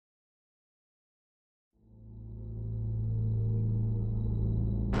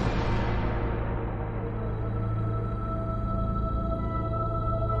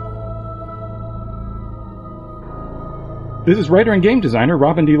This is writer and game designer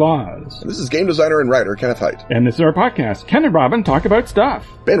Robin D. Laws. And this is game designer and writer Kenneth Hite. And this is our podcast, Ken and Robin Talk About Stuff.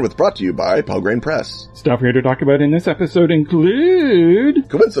 Bandwidth brought to you by Pelgrane Press. Stuff we're here to talk about in this episode include...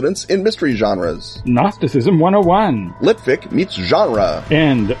 Coincidence in mystery genres. Gnosticism 101. Litfic meets genre.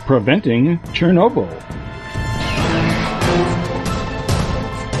 And preventing Chernobyl.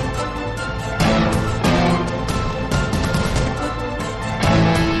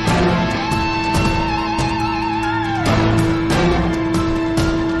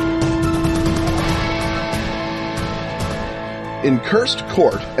 In Cursed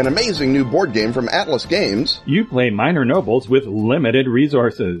Court, an amazing new board game from Atlas Games, you play minor nobles with limited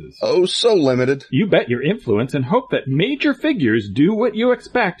resources. Oh, so limited. You bet your influence and hope that major figures do what you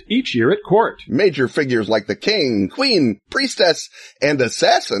expect each year at court. Major figures like the king, queen, priestess, and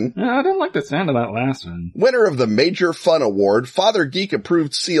assassin. I don't like the sound of that last one. Winner of the Major Fun Award, Father Geek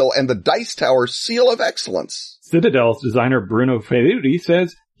Approved Seal, and the Dice Tower Seal of Excellence. Citadel's designer Bruno Ferruti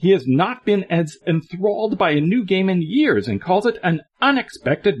says he has not been as enthralled by a new game in years and calls it an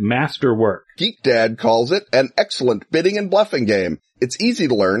unexpected masterwork. Geek Dad calls it an excellent bidding and bluffing game. It's easy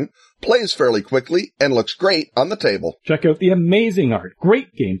to learn, plays fairly quickly, and looks great on the table. Check out the amazing art, great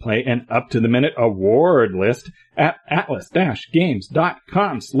gameplay, and up-to-the-minute award list at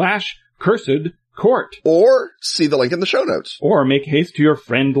atlas-games.com/cursed-court. Or see the link in the show notes. Or make haste to your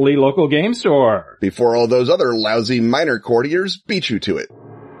friendly local game store. Before all those other lousy minor courtiers beat you to it.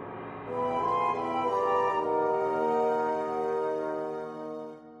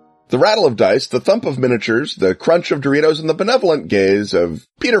 The rattle of dice, the thump of miniatures, the crunch of Doritos, and the benevolent gaze of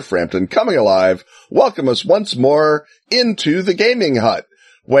Peter Frampton coming alive welcome us once more into the gaming hut,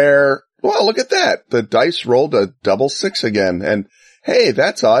 where, well, look at that. The dice rolled a double 6 again, and hey,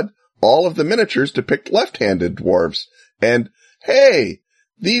 that's odd. All of the miniatures depict left-handed dwarves. And hey,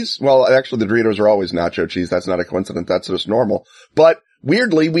 actually the Doritos are always nacho cheese. That's not a coincidence. That's just normal. But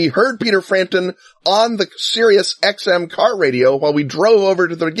weirdly, we heard Peter Frampton on the Sirius XM car radio while we drove over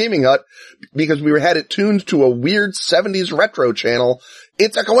to the gaming hut because we had it tuned to a weird 70s retro channel.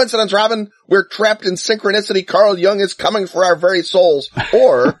 It's a coincidence, Robin. We're trapped in synchronicity. Carl Jung is coming for our very souls.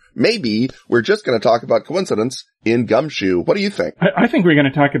 Or maybe we're just going to talk about coincidence in Gumshoe. What do you think? I think we're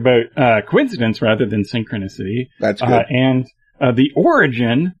going to talk about coincidence rather than synchronicity. That's good.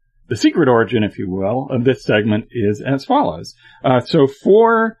 The secret origin, if you will, of this segment is as follows. So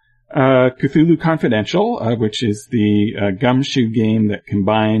for Cthulhu Confidential, which is the Gumshoe game that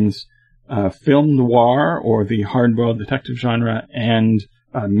combines film noir or the hard-boiled detective genre and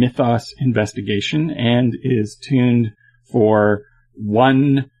mythos investigation and is tuned for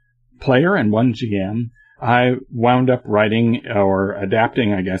one player and one GM, I wound up writing or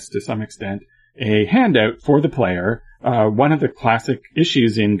adapting, I guess, to some extent, a handout for the player. One of the classic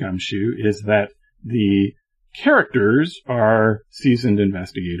issues in Gumshoe is that the characters are seasoned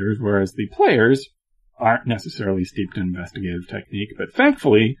investigators, whereas the players aren't necessarily steeped in investigative technique. But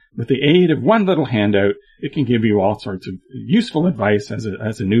thankfully, with the aid of one little handout, it can give you all sorts of useful advice as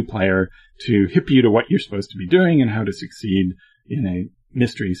a new player to hip you to what you're supposed to be doing and how to succeed in a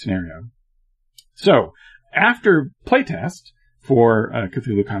mystery scenario. So, after playtest for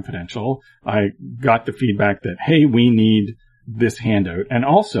Cthulhu Confidential, I got the feedback that, hey, we need this handout. And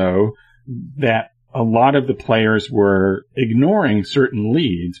also that a lot of the players were ignoring certain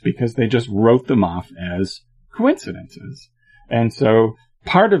leads because they just wrote them off as coincidences. And so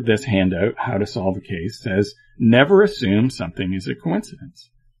part of this handout, How to Solve a Case, says, never assume something is a coincidence.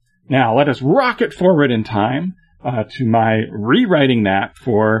 Now, let us rocket forward in time to my rewriting that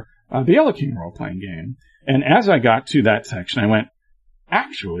for the Yellow King role-playing game. And as I got to that section, I went,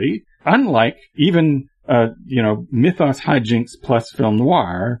 actually, unlike even, mythos hijinks plus film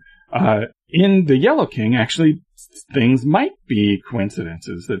noir, in the Yellow King, actually, things might be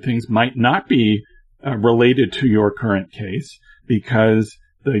coincidences, that things might not be related to your current case, because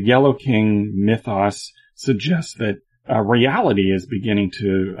the Yellow King mythos suggests that reality is beginning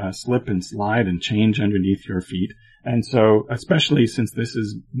to slip and slide and change underneath your feet. And so, especially since this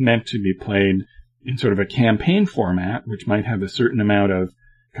is meant to be played in sort of a campaign format, which might have a certain amount of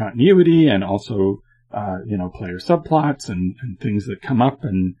continuity and also, player subplots and things that come up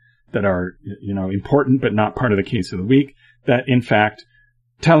and that are, important but not part of the case of the week, that in fact,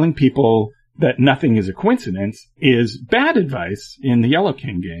 telling people that nothing is a coincidence is bad advice in the Yellow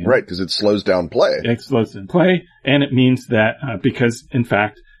King game. Right, because it slows down play. It slows down play, and it means that, because in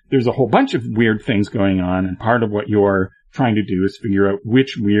fact, there's a whole bunch of weird things going on, and part of what you're trying to do is figure out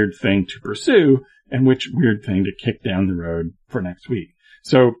which weird thing to pursue and which weird thing to kick down the road for next week.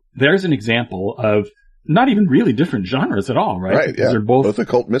 So there's an example of not even really different genres at all, right? Right, yeah. They're both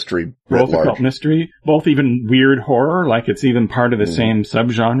occult mystery. Both occult mystery, both even weird horror, like it's even part of the same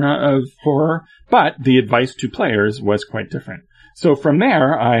subgenre of horror, but the advice to players was quite different. So from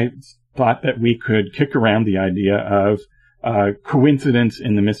there, I thought that we could kick around the idea of coincidence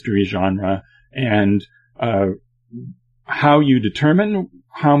in the mystery genre and how you determine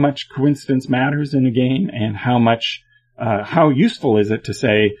how much coincidence matters in a game and how useful is it to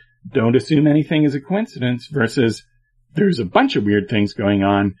say, don't assume anything is a coincidence versus there's a bunch of weird things going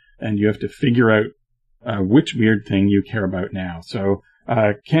on and you have to figure out which weird thing you care about now. So,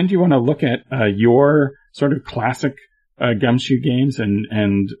 Ken, do you want to look at your sort of classic Gumshoe games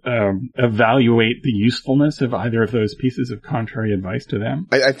and evaluate the usefulness of either of those pieces of contrary advice to them?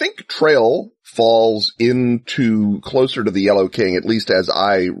 I think Trail falls into closer to the Yellow King, at least as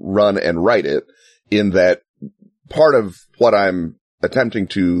I run and write it, in that part of what I'm attempting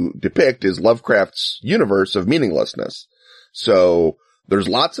to depict is Lovecraft's universe of meaninglessness. So there's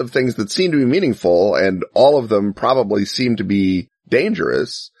lots of things that seem to be meaningful, and all of them probably seem to be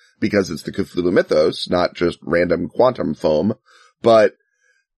dangerous because it's the Cthulhu mythos, not just random quantum foam. But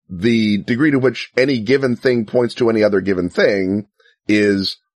the degree to which any given thing points to any other given thing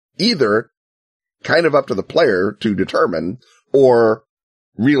is either kind of up to the player to determine, or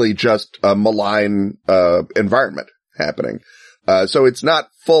really just a malign environment happening. So it's not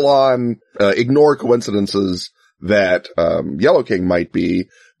full on ignore coincidences that Yellow King might be,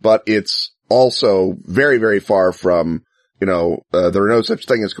 but it's also very, very far from, there are no such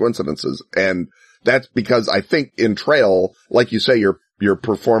thing as coincidences. And that's because I think in Trail, like you say, you're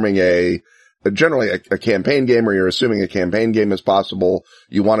performing generally a campaign game, or you're assuming a campaign game is possible.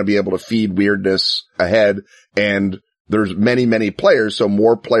 You want to be able to feed weirdness ahead, and there's many, many players, so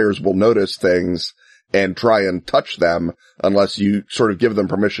more players will notice things and try and touch them unless you sort of give them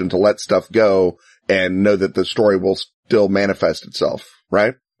permission to let stuff go and know that the story will still manifest itself,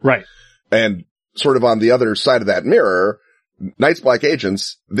 right? Right. And sort of on the other side of that mirror, Night's Black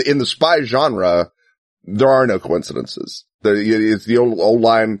Agents, in the spy genre, there are no coincidences. It's the old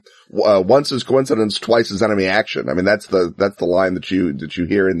line, once is coincidence, twice is enemy action. I mean, that's the line that you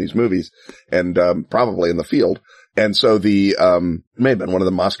hear in these movies and, probably in the field. And so it may have been one of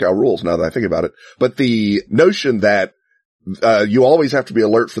the Moscow rules now that I think about it, but the notion that, you always have to be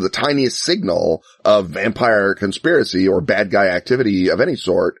alert for the tiniest signal of vampire conspiracy or bad guy activity of any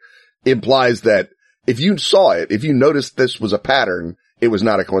sort implies that if you saw it, if you noticed this was a pattern, it was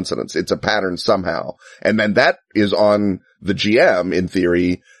not a coincidence. It's a pattern somehow. And then that is on the GM, in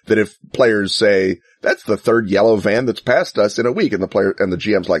theory, that if players say, that's the third yellow van that's passed us in a week, and the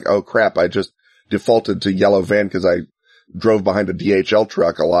GM's like, oh crap, I just defaulted to yellow van because I drove behind a DHL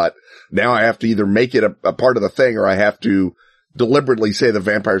truck a lot. Now I have to either make it a part of the thing, or I have to deliberately say the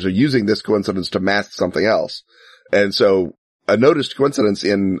vampires are using this coincidence to mask something else. And so a noticed coincidence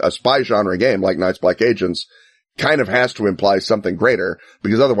in a spy genre game like Night's Black Agents kind of has to imply something greater,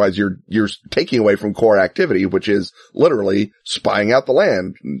 because otherwise you're taking away from core activity, which is literally spying out the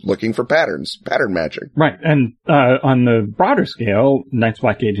land, looking for patterns, pattern matching. Right. And on the broader scale, Night's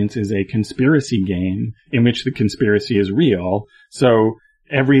Black Agents is a conspiracy game in which the conspiracy is real. So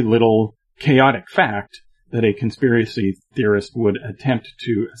every little chaotic fact that a conspiracy theorist would attempt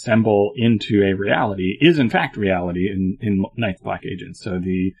to assemble into a reality is in fact reality in Night's Black Agents. So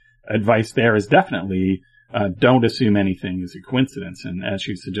the advice there is definitely don't assume anything is a coincidence. And as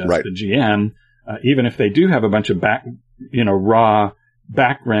you suggest, right, the GM, even if they do have a bunch of raw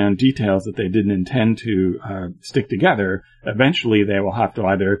background details that they didn't intend to stick together, eventually they will have to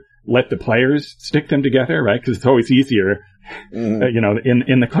either let the players stick them together, right? Because it's always easier, in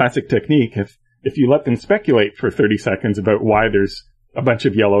the classic technique, if you let them speculate for 30 seconds about why there's a bunch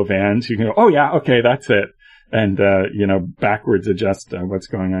of yellow vans, you can go, oh yeah, okay, that's it. And, backwards adjust what's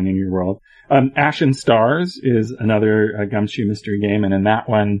going on in your world. Ashen Stars is another Gumshoe mystery game. And in that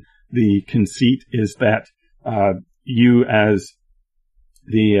one, the conceit is that, you as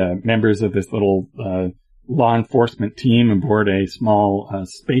the, members of this little, law enforcement team aboard a small,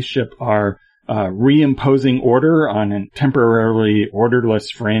 spaceship are, reimposing order on a temporarily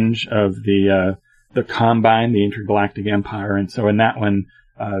orderless fringe of the Combine, the Intergalactic Empire. And so in that one,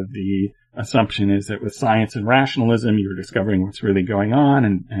 the assumption is that with science and rationalism, you're discovering what's really going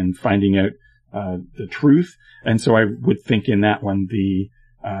on and finding out the truth. And so I would think in that one, the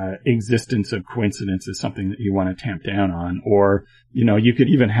existence of coincidence is something that you want to tamp down on. Or, you could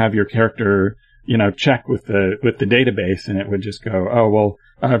even have your character, check with the database, and it would just go, oh, well,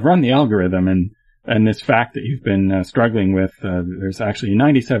 I've run the algorithm, and this fact that you've been struggling with, there's actually a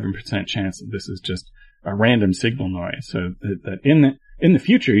 97% chance that this is just a random signal noise. So that in in the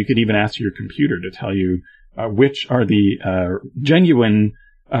future, you could even ask your computer to tell you which are the genuine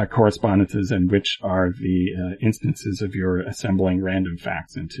correspondences and which are the instances of your assembling random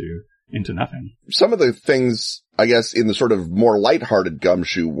facts into nothing. Some of the things, I guess, in the sort of more lighthearted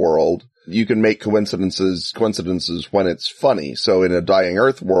Gumshoe world, you can make coincidences when it's funny. So in a Dying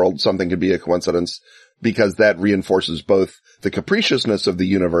Earth world, something could be a coincidence because that reinforces both the capriciousness of the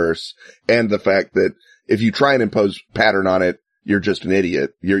universe and the fact that if you try and impose pattern on it, you're just an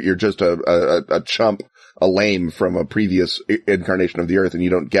idiot. You're just a chump, a lame from a previous incarnation of the Earth, and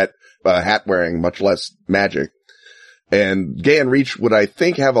you don't get hat wearing, much less magic. And Gaian Reach would, I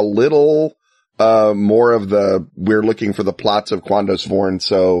think, have a little more of the we're looking for the plots of Quandos Vorn,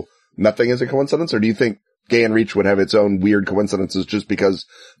 so nothing is a coincidence? Or do you think Gaian Reach would have its own weird coincidences just because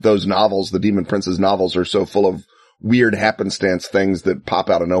those novels, the Demon Prince's novels, are so full of weird happenstance things that pop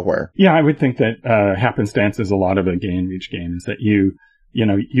out of nowhere? Yeah, I would think that happenstance is a lot of a Gaian Reach game, is that you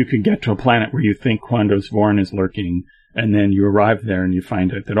could get to a planet where you think Quandos Vorn is lurking, and then you arrive there and you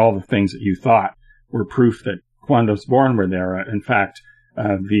find out that all the things that you thought were proof that Quandos Vorn were there. In fact,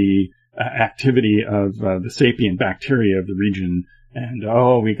 the activity of the sapient bacteria of the region, and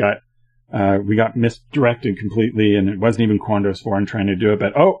we got misdirected completely, and it wasn't even Quandos Vorn trying to do it,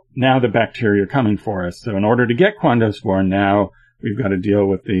 but now the bacteria are coming for us. So in order to get Quandos Vorn, now we've got to deal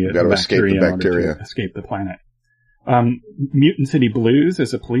with the bacteria in order to escape the planet. Mutant City Blues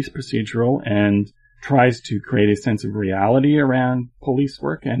is a police procedural and tries to create a sense of reality around police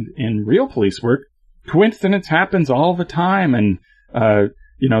work. And in real police work, coincidence happens all the time. And,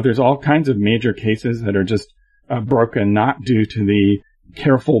 there's all kinds of major cases that are just broken, not due to the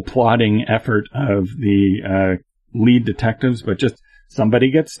careful plotting effort of the lead detectives, but just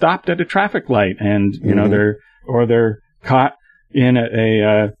somebody gets stopped at a traffic light and, they're caught in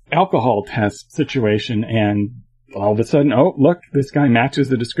a alcohol test situation, and all of a sudden, look, this guy matches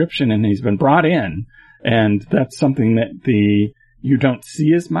the description and he's been brought in. And that's something that you don't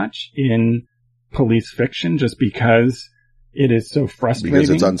see as much in police fiction just because it is so frustrating. Because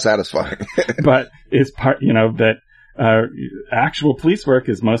it's unsatisfying. But it's that actual police work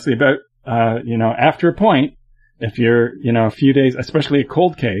is mostly about, after a point, if you're, a few days, especially a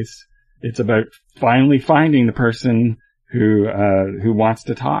cold case, it's about finally finding the person who wants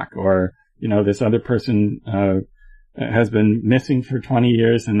to talk, or, this other person, has been missing for 20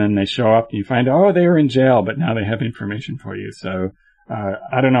 years, and then they show up and you find, they were in jail, but now they have information for you. So,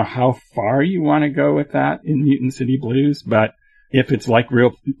 I don't know how far you want to go with that in Mutant City Blues, but if it's like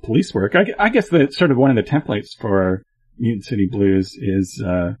real police work, I guess that sort of one of the templates for Mutant City Blues is,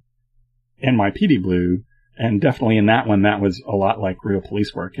 NYPD Blue. And definitely in that one, that was a lot like real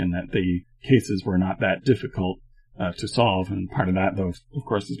police work in that the cases were not that difficult to solve. And part of that, though, of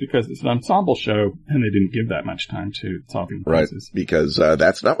course, is because it's an ensemble show and they didn't give that much time to solving the cases. Right, because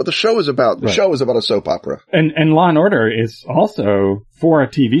that's not what the show is about. The show is about a soap opera. And Law and Order is also, for a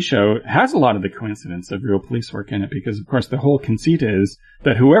TV show, has a lot of the coincidence of real police work in it, because, of course, the whole conceit is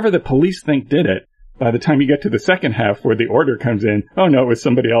that whoever the police think did it, by the time you get to the second half where the order comes in, it was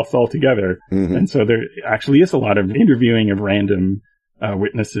somebody else altogether. Mm-hmm. And so there actually is a lot of interviewing of random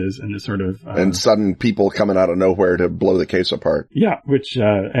witnesses and the sort of and sudden people coming out of nowhere to blow the case apart. Yeah, which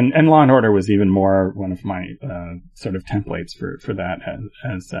and Law and Order was even more one of my sort of templates for that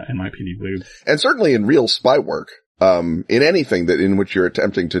as NYPD Blue. And certainly in real spy work, in anything in which you're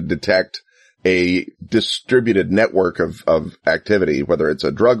attempting to detect a distributed network of activity, whether it's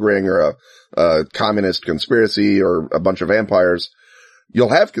a drug ring or a communist conspiracy or a bunch of vampires, you'll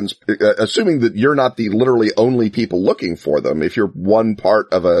have, assuming that you're not the literally only people looking for them. If you're one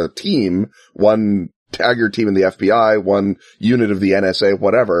part of a team, one Taggart team in the FBI, one unit of the NSA,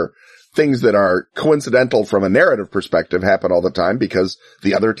 whatever, things that are coincidental from a narrative perspective happen all the time because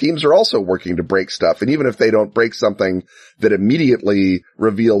the other teams are also working to break stuff. And even if they don't break something that immediately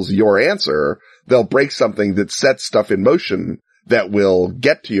reveals your answer, they'll break something that sets stuff in motion that will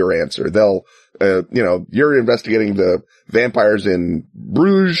get to your answer. They'll, you're investigating the vampires in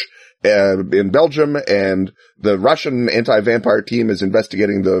Bruges, in Belgium, and the Russian anti-vampire team is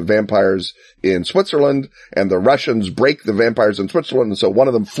investigating the vampires in Switzerland, and the Russians break the vampires in Switzerland, and so one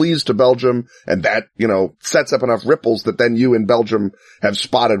of them flees to Belgium, and that, sets up enough ripples that then you in Belgium have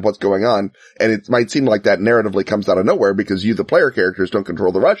spotted what's going on. And it might seem like that narratively comes out of nowhere because you, the player characters, don't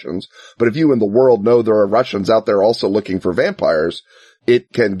control the Russians. But if you in the world know there are Russians out there also looking for vampires,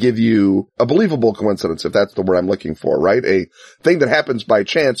 it can give you a believable coincidence, if that's the word I'm looking for, right? A thing that happens by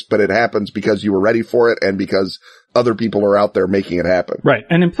chance, but it happens because you were ready for it and because other people are out there making it happen. Right.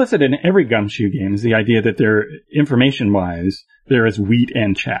 And implicit in every Gumshoe game is the idea that there, information-wise, there is wheat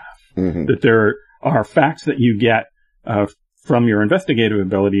and chaff. Mm-hmm. That there are facts that you get from your investigative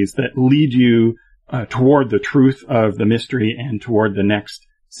abilities that lead you toward the truth of the mystery and toward the next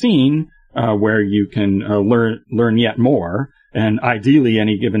scene, where you can learn yet more. And ideally,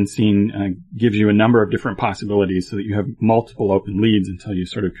 any given scene gives you a number of different possibilities so that you have multiple open leads until you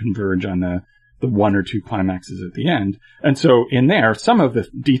sort of converge on the one or two climaxes at the end. And so in there, some of the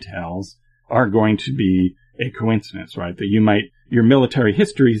details are going to be a coincidence, right? That your military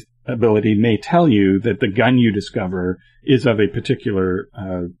history ability may tell you that the gun you discover is of a particular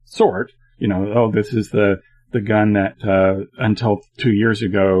sort. This is the gun that until 2 years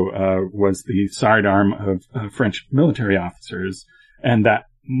ago was the sidearm of French military officers, and that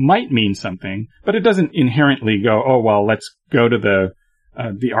might mean something, but it doesn't inherently go, oh well, let's go to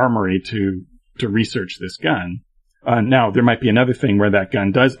the armory to research this gun. Now there might be another thing where that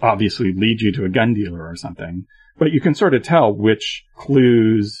gun does obviously lead you to a gun dealer or something, but you can sort of tell which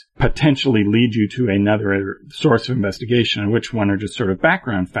clues potentially lead you to another source of investigation and which one are just sort of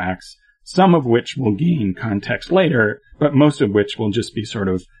background facts, some of which will gain context later, but most of which will just be sort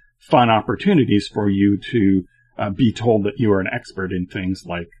of fun opportunities for you to be told that you are an expert in things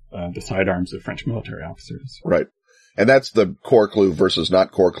like the sidearms of French military officers. Right. And that's the core clue versus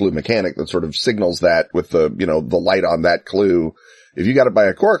not core clue mechanic that sort of signals that with the light on that clue. If you got it by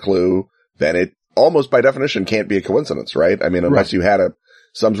a core clue, then it almost by definition can't be a coincidence, right? I mean, unless you had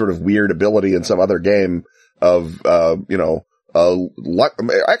some sort of weird ability in some other game of, luck.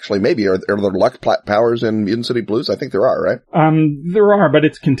 Actually, maybe are there luck powers in Mutant City Blues? I think there are, right? There are, but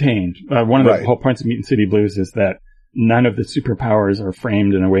it's contained. One of the whole points of Mutant City Blues is that none of the superpowers are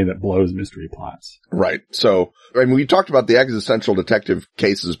framed in a way that blows mystery plots. Right. So, I mean, we talked about the existential detective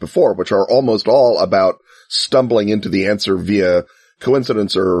cases before, which are almost all about stumbling into the answer via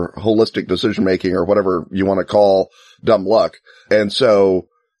coincidence or holistic decision making or whatever you want to call dumb luck. And so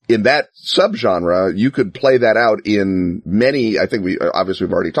in that subgenre, you could play that out in many, I think we've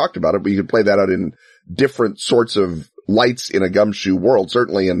already talked about it, but you could play that out in different sorts of lights in a gumshoe world.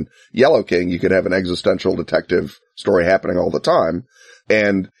 Certainly in Yellow King, you could have an existential detective story happening all the time.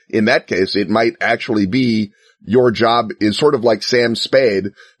 And in that case, it might actually be your job is sort of like Sam Spade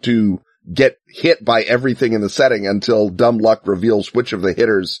to get hit by everything in the setting until dumb luck reveals which of the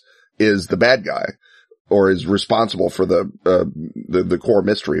hitters is the bad guy or is responsible for the core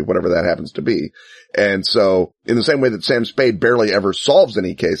mystery, whatever that happens to be. And so in the same way that Sam Spade barely ever solves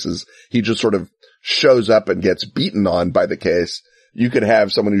any cases, he just sort of shows up and gets beaten on by the case. You could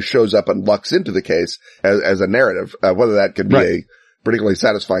have someone who shows up and lucks into the case as a narrative. Whether that could be a particularly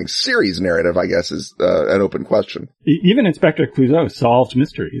satisfying series narrative, I guess, is an open question. Even Inspector Clouseau solves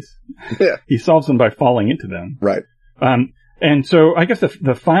mysteries. Yeah. He solves them by falling into them. Right. And so I guess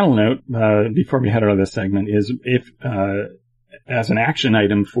the final note, before we head out of this segment is if, as an action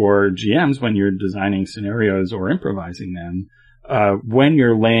item for GMs when you're designing scenarios or improvising them, when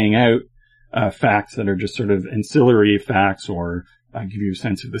you're laying out facts that are just sort of ancillary facts or give you a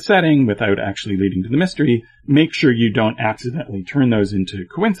sense of the setting without actually leading to the mystery, make sure you don't accidentally turn those into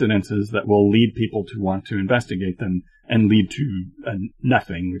coincidences that will lead people to want to investigate them and lead to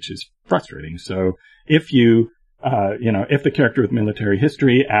nothing, which is frustrating. So if you, if the character with military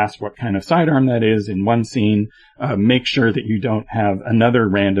history asks what kind of sidearm that is in one scene, make sure that you don't have another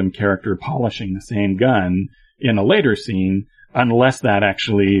random character polishing the same gun in a later scene, unless that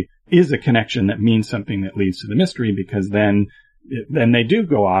actually is a connection that means something that leads to the mystery, because then they do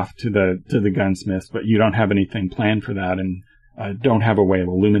go off to the gunsmiths, but you don't have anything planned for that and don't have a way of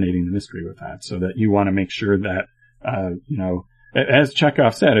illuminating the mystery with that. So that you want to make sure that, as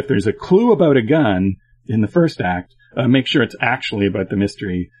Chekhov said, if there's a clue about a gun in the first act, make sure it's actually about the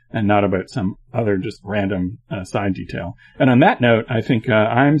mystery and not about some other just random side detail. And on that note, I think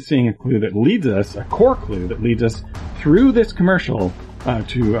I'm seeing a clue that leads us, a core clue that leads us through this commercial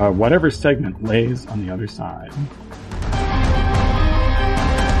to whatever segment lays on the other side.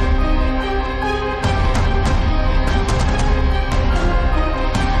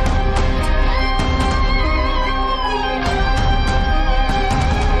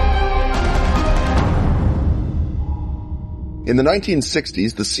 In the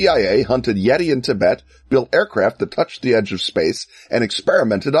 1960s, the CIA hunted Yeti in Tibet, built aircraft that touched the edge of space, and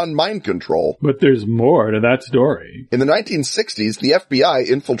experimented on mind control. But there's more to that story. In the 1960s, the FBI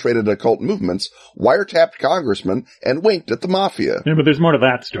infiltrated occult movements, wiretapped congressmen, and winked at the mafia. Yeah, but there's more to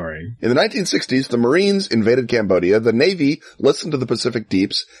that story. In the 1960s, the Marines invaded Cambodia, the Navy listened to the Pacific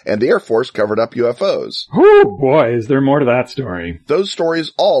Deeps, and the Air Force covered up UFOs. Oh boy, is there more to that story. Those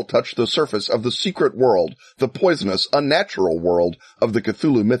stories all touch the surface of the secret world, the poisonous, unnatural world of the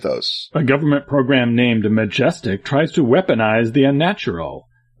Cthulhu mythos. A government program named Majestic tries to weaponize the unnatural.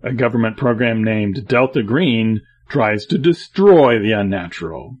 A government program named Delta Green tries to destroy the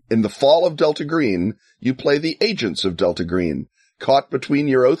unnatural. In the fall of Delta Green, you play the agents of Delta Green, caught between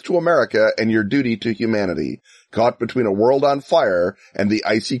your oath to America and your duty to humanity, caught between a world on fire and the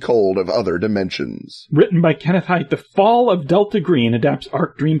icy cold of other dimensions. Written by Kenneth Haidt, The Fall of Delta Green adapts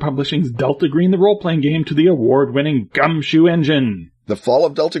Arc Dream Publishing's Delta Green, the role-playing game, to the award-winning Gumshoe engine. The Fall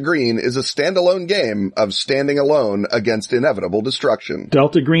of Delta Green is a standalone game of standing alone against inevitable destruction.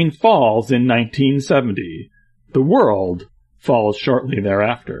 Delta Green falls in 1970. The world falls shortly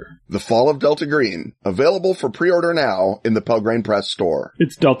thereafter. The Fall of Delta Green, available for pre-order now in the Pelgrane Press store.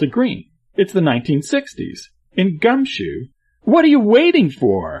 It's Delta Green. It's the 1960s. In Gumshoe. What are you waiting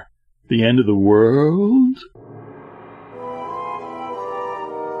for? The end of the world?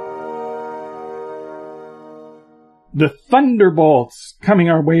 The thunderbolts coming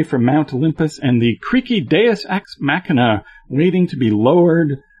our way from Mount Olympus, and the creaky Deus Ex Machina waiting to be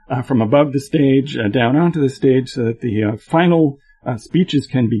lowered from above the stage down onto the stage so that the final speeches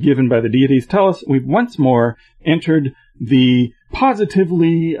can be given by the deities tell us we've once more entered the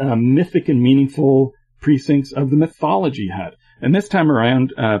positively mythic and meaningful precincts of the Mythology Hut. And this time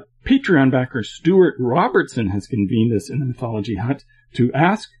around, Patreon backer Stuart Robertson has convened us in the Mythology Hut to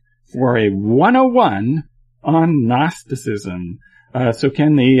ask for a 101 on Gnosticism. So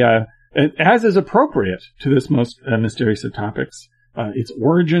Ken, as is appropriate to this most mysterious of topics, its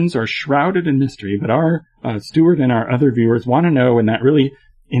origins are shrouded in mystery, but our Stuart and our other viewers want to know when that really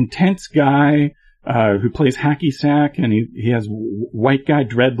intense guy who plays hacky sack and he has white guy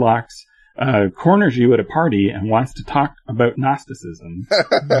dreadlocks corners you at a party and wants to talk about Gnosticism.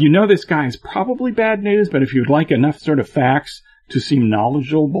 You know this guy is probably bad news, but if you'd like enough sort of facts to seem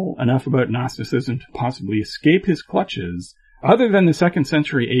knowledgeable enough about Gnosticism to possibly escape his clutches, other than the 2nd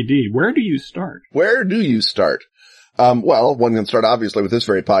century AD, where do you start? Where do you start? Well, one can start obviously with this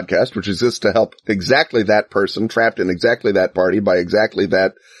very podcast, which exists to help exactly that person trapped in exactly that party by exactly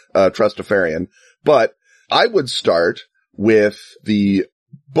that Trustafarian. But I would start with the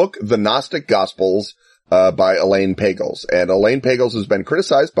book The Gnostic Gospels by Elaine Pagels. And Elaine Pagels has been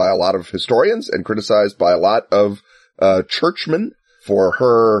criticized by a lot of historians and criticized by a lot of churchmen for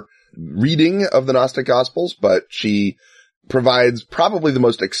her reading of the Gnostic Gospels, but she provides probably the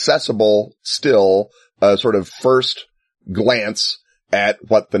most accessible still sort of first glance at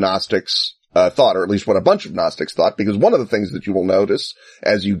what the Gnostics thought, or at least what a bunch of Gnostics thought, because one of the things that you will notice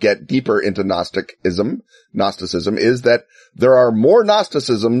as you get deeper into Gnosticism is that there are more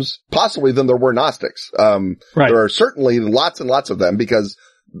Gnosticisms possibly than there were Gnostics. Right. There are certainly lots and lots of them, because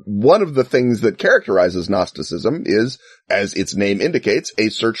one of the things that characterizes Gnosticism is, as its name indicates, a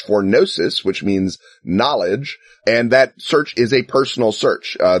search for gnosis, which means knowledge, and that search is a personal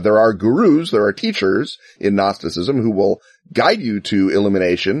search. There are gurus, there are teachers in Gnosticism who will guide you to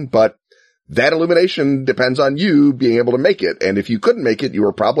illumination, but that illumination depends on you being able to make it. And if you couldn't make it, you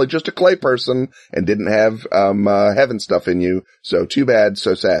were probably just a clay person and didn't have heaven stuff in you. So too bad,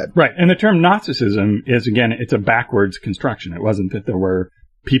 so sad. Right. And the term Gnosticism is, again, it's a backwards construction. It wasn't that there were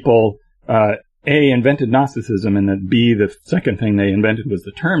people, A, invented Gnosticism, and that B, the second thing they invented was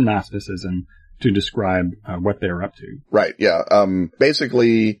the term Gnosticism to describe what they were up to. Right, yeah.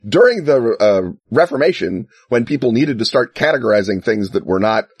 Basically, during the Reformation, when people needed to start categorizing things that were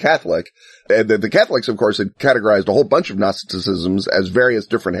not Catholic, the Catholics, of course, had categorized a whole bunch of Gnosticisms as various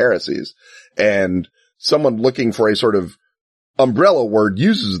different heresies. And someone looking for a sort of umbrella word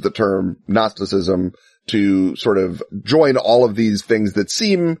uses the term Gnosticism to sort of join all of these things that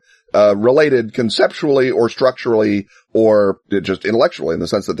seem related conceptually or structurally or just intellectually, in the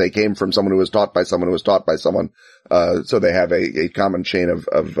sense that they came from someone who was taught by someone who was taught by someone. So they have a common chain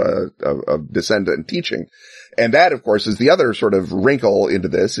of descent and teaching. And that, of course, is the other sort of wrinkle into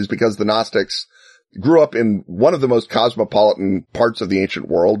this, is because the Gnostics grew up in one of the most cosmopolitan parts of the ancient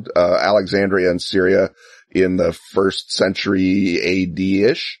world, Alexandria in Syria in the 1st century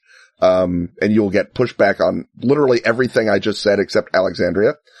AD-ish. And you'll get pushback on literally everything I just said except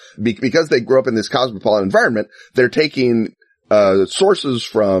Alexandria. Because they grew up in this cosmopolitan environment, they're taking sources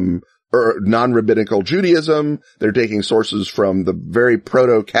from non-rabbinical Judaism. They're taking sources from the very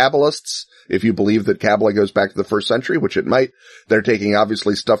proto-Kabbalists, if you believe that Kabbalah goes back to the 1st century, which it might. They're taking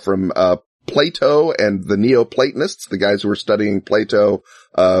obviously stuff from Plato and the Neoplatonists, the guys who were studying Plato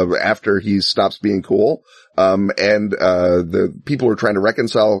after he stops being cool. And the people who are trying to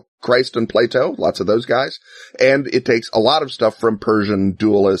reconcile Christ and Plato, lots of those guys. And it takes a lot of stuff from Persian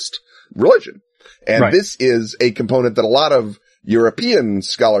dualist religion. And right. This is a component that a lot of European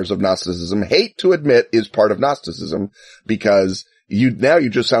scholars of Gnosticism hate to admit is part of Gnosticism, because you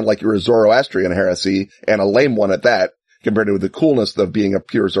just sound like you're a Zoroastrian heresy, and a lame one at that. compared to the coolness of being a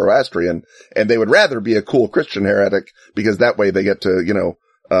pure Zoroastrian. And they would rather be a cool Christian heretic because that way they get to,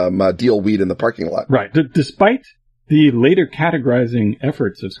 deal weed in the parking lot. Right. Despite the later categorizing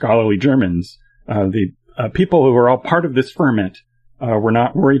efforts of scholarly Germans, the people who were all part of this ferment were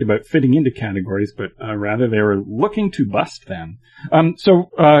not worried about fitting into categories, but rather they were looking to bust them.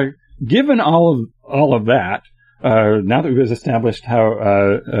 Given all of that, now that we've established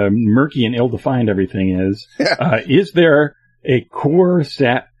how murky and ill-defined everything is there a core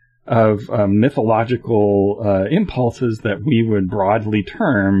set of mythological impulses that we would broadly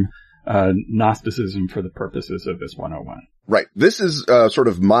term Gnosticism for the purposes of this 101? Right. This is sort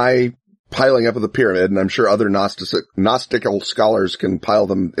of my piling up of the pyramid, and I'm sure other Gnostical scholars can pile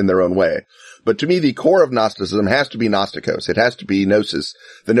them in their own way. But to me, the core of Gnosticism has to be Gnostikos. It has to be gnosis,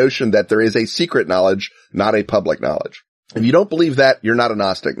 the notion that there is a secret knowledge, not a public knowledge. If you don't believe that, you're not a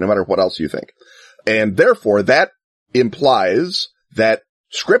Gnostic, no matter what else you think. And therefore, that implies that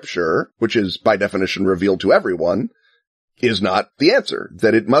Scripture, which is by definition revealed to everyone, is not the answer.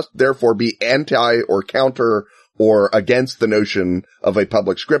 That it must therefore be anti or counter or against the notion of a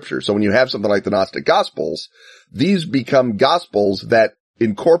public Scripture. So when you have something like the Gnostic Gospels, these become Gospels that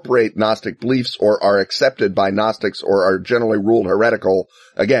incorporate Gnostic beliefs or are accepted by Gnostics or are generally ruled heretical,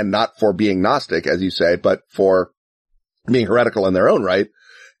 again, not for being Gnostic, as you say, but for being heretical in their own right.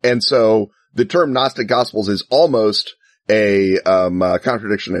 And so the term Gnostic Gospels is almost a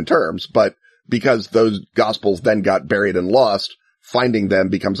contradiction in terms, but because those Gospels then got buried and lost, finding them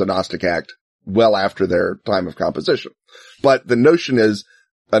becomes a Gnostic act well after their time of composition. But the notion is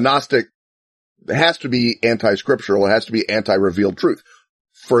a Gnostic has to be anti-scriptural, it has to be anti-revealed truth.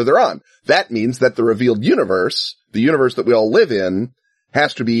 Further on, that means that the revealed universe, the universe that we all live in,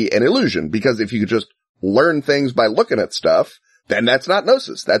 has to be an illusion, because if you could just learn things by looking at stuff, then that's not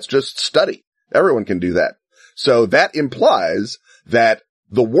gnosis. That's just study. Everyone can do that. So that implies that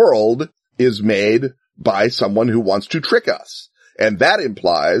the world is made by someone who wants to trick us. And that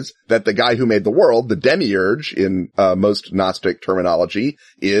implies that the guy who made the world, the demiurge in most Gnostic terminology,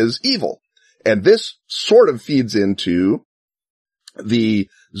 is evil. And this sort of feeds into the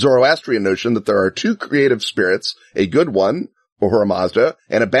Zoroastrian notion that there are two creative spirits, a good one, Ahura Mazda,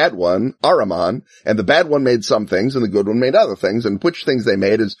 and a bad one, Ahriman, and the bad one made some things and the good one made other things, and which things they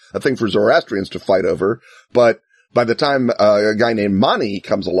made is a thing for Zoroastrians to fight over. But by the time a guy named Mani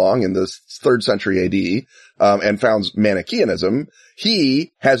comes along in the 3rd century AD, and founds Manichaeanism,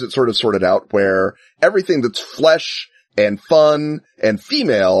 he has it sort of sorted out where everything that's flesh and fun and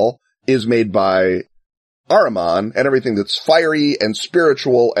female is made by Ahriman, and everything that's fiery and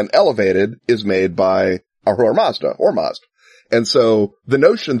spiritual and elevated is made by Ahura Mazda, or Mazd. And so the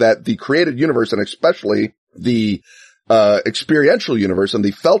notion that the created universe, and especially the experiential universe and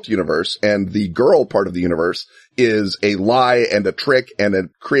the felt universe and the girl part of the universe, is a lie and a trick and a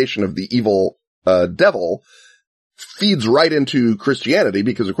creation of the evil devil, feeds right into Christianity,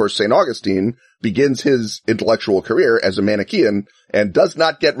 because of course St. Augustine begins his intellectual career as a Manichaean and does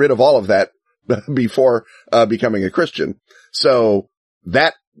not get rid of all of that before becoming a Christian. So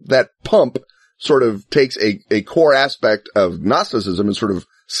that pump sort of takes a core aspect of Gnosticism and sort of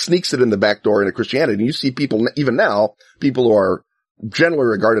sneaks it in the back door into Christianity. And you see people, even now, people who are generally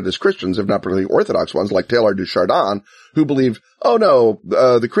regarded as Christians, if not particularly Orthodox ones, like Teilhard de Chardin, who believe, oh no,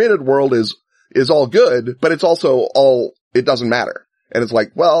 the created world is all good, but it's also all, it doesn't matter. And it's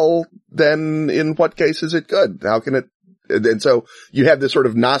like, well, then in what case is it good? How can it? And so you have this sort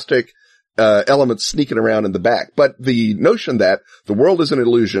of Gnostic elements sneaking around in the back. But the notion that the world is an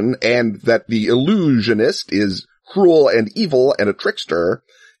illusion and that the illusionist is cruel and evil and a trickster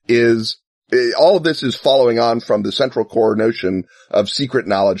is, all of this is following on from the central core notion of secret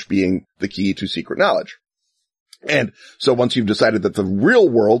knowledge being the key to secret knowledge. And so once you've decided that the real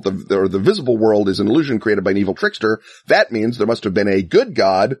world, the visible world, is an illusion created by an evil trickster, that means there must have been a good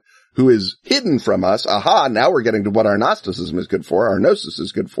God who is hidden from us. Aha, now we're getting to what our Gnosticism is good for, our Gnosis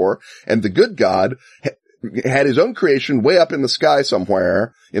is good for. And the good God had his own creation way up in the sky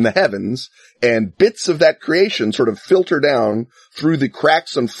somewhere in the heavens, and bits of that creation sort of filter down through the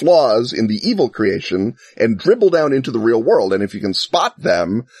cracks and flaws in the evil creation and dribble down into the real world. And if you can spot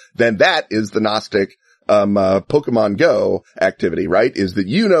them, then that is the Gnostic Pokemon Go activity, right? Is that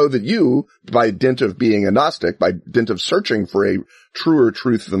you know that you, by dint of being a Gnostic, by dint of searching for a truer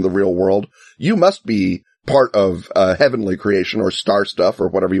truth than the real world, you must be part of heavenly creation or star stuff or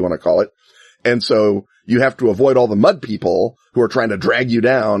whatever you want to call it. And so you have to avoid all the mud people who are trying to drag you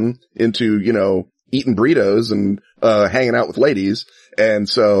down into, eating burritos and hanging out with ladies. And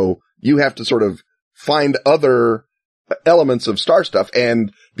so you have to sort of find other elements of star stuff.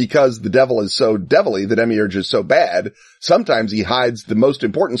 And because the devil is so devilly, the demiurge is so bad, sometimes he hides the most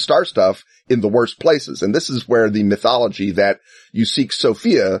important star stuff in the worst places. And this is where the mythology that you seek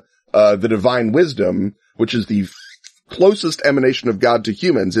Sophia, the divine wisdom, which is the closest emanation of God to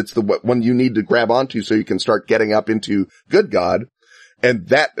humans. It's the one you need to grab onto so you can start getting up into good God. And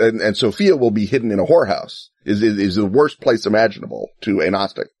and Sophia will be hidden in a whorehouse is the worst place imaginable to a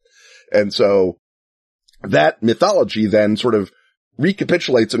Gnostic. And so that mythology then sort of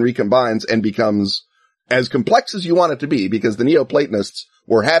recapitulates and recombines and becomes as complex as you want it to be, because the Neoplatonists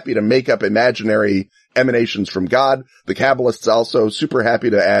were happy to make up imaginary emanations from God. The Kabbalists also super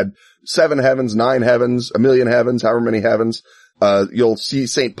happy to add 7 heavens, 9 heavens, 1,000,000 heavens, however many heavens. You'll see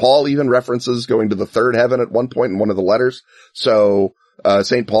St. Paul even references going to the 3rd heaven at one point in one of the letters. So,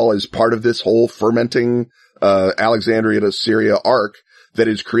 St. Paul is part of this whole fermenting, Alexandria to Syria arc that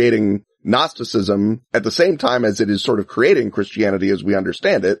is creating Gnosticism at the same time as it is sort of creating Christianity as we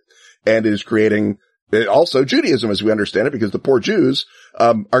understand it, and is creating also Judaism as we understand it, because the poor Jews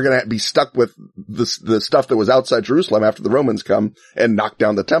are going to be stuck with the stuff that was outside Jerusalem after the Romans come and knock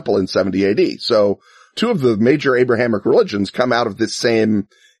down the temple in 70 AD. So 2 of the major Abrahamic religions come out of this same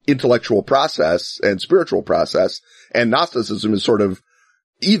intellectual process and spiritual process, and Gnosticism is sort of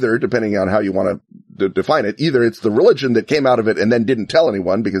either, depending on how you want to define it, either it's the religion that came out of it and then didn't tell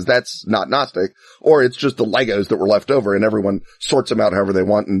anyone because that's not Gnostic, or it's just the Legos that were left over and everyone sorts them out however they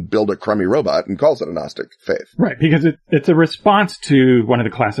want and build a crummy robot and calls it a Gnostic faith. Right, because it's a response to one of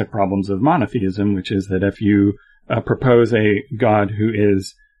the classic problems of monotheism, which is that if you propose a God who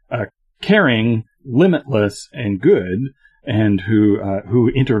is caring, limitless, and good, and who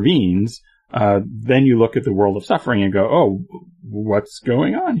intervenes, then you look at the world of suffering and go, oh, what's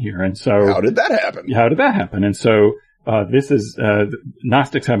going on here? And so how did that happen? And so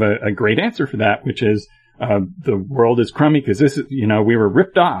Gnostics have a great answer for that, which is the world is crummy because this is, we were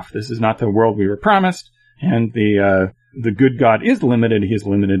ripped off. This is not the world we were promised. And the good God is limited. He is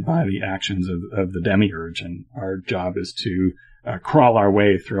limited by the actions of the demiurge, and our job is to crawl our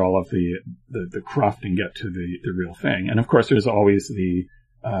way through all of the cruft and get to the real thing. And of course, there's always the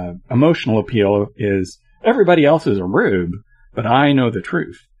emotional appeal is everybody else is a rube, but I know the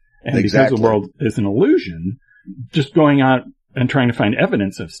truth. And exactly. Because the world is an illusion, just going out and trying to find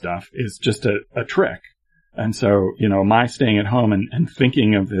evidence of stuff is just a trick. And so, my staying at home and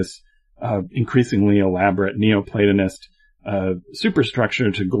thinking of this increasingly elaborate Neoplatonist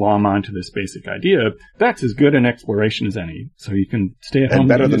superstructure to glom onto this basic idea, that's as good an exploration as any. So you can stay at home. And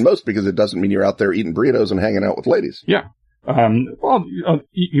better than most, because it doesn't mean you're out there eating burritos and hanging out with ladies. Yeah. Well,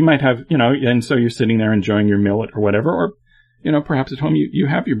 you might have, and so you're sitting there enjoying your millet or whatever, or, perhaps at home you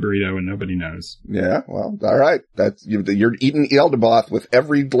have your burrito and nobody knows. Yeah, well, all right. You're eating Eldabath with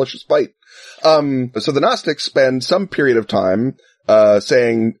every delicious bite. So the Gnostics spend some period of time,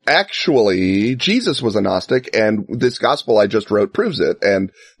 saying, actually, Jesus was a Gnostic, and this gospel I just wrote proves it.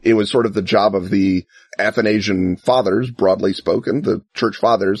 And it was sort of the job of the Athanasian fathers, broadly spoken, the church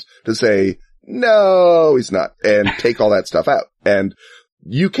fathers, to say, no, he's not, and take all that stuff out. And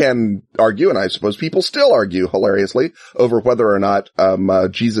you can argue, and I suppose people still argue hilariously, over whether or not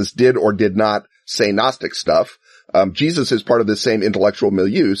Jesus did or did not say Gnostic stuff. Jesus is part of the same intellectual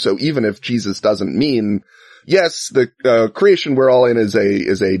milieu, so even if Jesus doesn't mean, yes, the creation we're all in is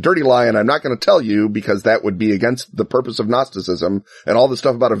a dirty lie, and I'm not going to tell you because that would be against the purpose of Gnosticism, and all the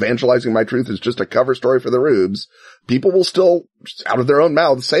stuff about evangelizing my truth is just a cover story for the rubes. People will still, out of their own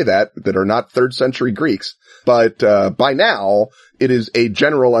mouths, say that are not 3rd century Greeks. But by now, it is a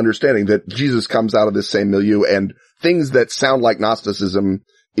general understanding that Jesus comes out of this same milieu, and things that sound like Gnosticism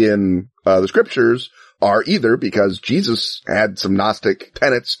in the scriptures are either because Jesus had some Gnostic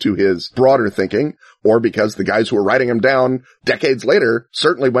tenets to his broader thinking, or because the guys who were writing them down decades later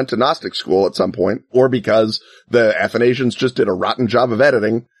certainly went to Gnostic school at some point, or because the Athanasians just did a rotten job of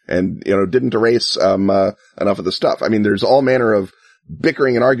editing and, didn't erase enough of the stuff. I mean, there's all manner of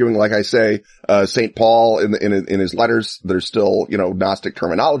bickering and arguing, like I say. St. Paul in his letters, there's still, Gnostic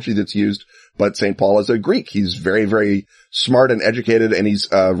terminology that's used, but St. Paul is a Greek. He's very, very smart and educated, and he's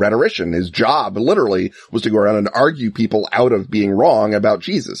a rhetorician. His job literally was to go around and argue people out of being wrong about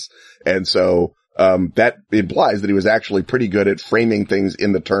Jesus. And so, that implies that he was actually pretty good at framing things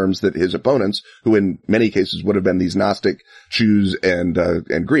in the terms that his opponents, who in many cases would have been these Gnostic Jews and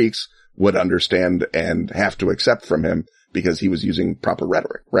Greeks, would understand and have to accept from him, because he was using proper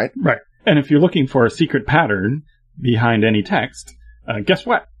rhetoric, right? Right. And if you're looking for a secret pattern behind any text, guess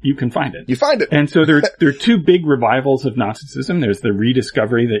what? You can find it. You find it. And so there are 2 big revivals of Gnosticism. There's the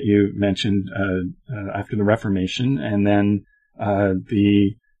rediscovery that you mentioned after the Reformation, and then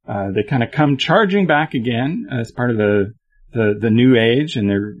the they kind of come charging back again as part of the New Age and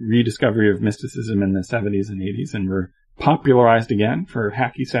their rediscovery of mysticism in the 70s and 80s, and were popularized again for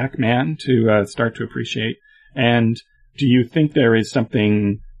hacky sack man to start to appreciate. And do you think there is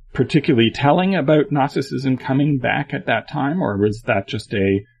something particularly telling about Gnosticism coming back at that time, or was that just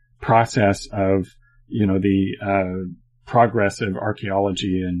a process of, the progress of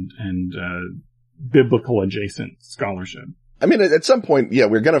archaeology and biblical adjacent scholarship? I mean, at some point,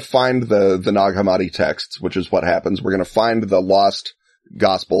 we're going to find the Nag Hammadi texts, which is what happens. We're going to find the lost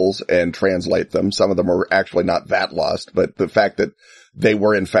Gospels and translate them. Some of them are actually not that lost, but the fact that they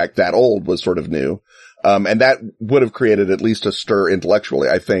were in fact that old was sort of new. And that would have created at least a stir intellectually.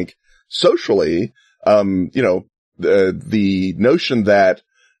 I think socially, the notion that,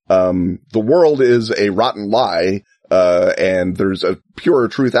 the world is a rotten lie, and there's a purer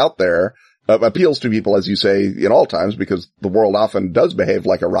truth out there, appeals to people, as you say, in all times, because the world often does behave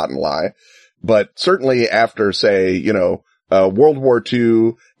like a rotten lie. But certainly after, say, World War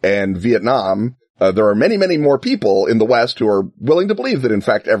II and Vietnam, there are many, many more people in the West who are willing to believe that, in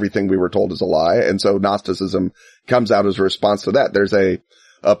fact, everything we were told is a lie. And so Gnosticism comes out as a response to that. There's a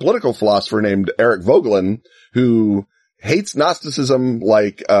political philosopher named Eric Voegelin who hates Gnosticism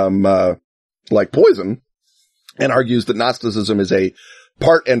like poison, and argues that Gnosticism is a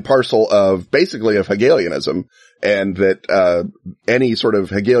part and parcel of Hegelianism, and that any sort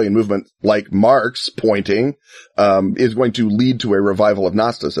of Hegelian movement like Marx pointing is going to lead to a revival of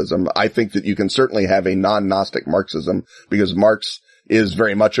Gnosticism. I think that you can certainly have a non-Gnostic Marxism, because Marx is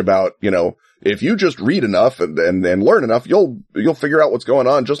very much about, if you just read enough and learn enough, you'll figure out what's going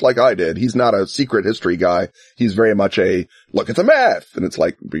on, just like I did. He's not a secret history guy. He's very much a look at the math, and it's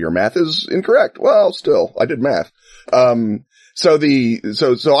like, but your math is incorrect. Well, still, I did math. So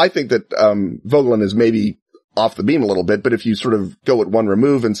I think that, Voegelin is maybe off the beam a little bit, but if you sort of go at one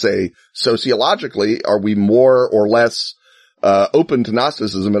remove and say, sociologically, are we more or less, open to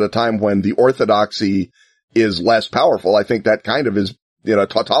Gnosticism at a time when the orthodoxy is less powerful? I think that kind of is,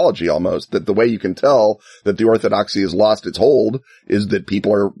 tautology almost, that the way you can tell that the orthodoxy has lost its hold is that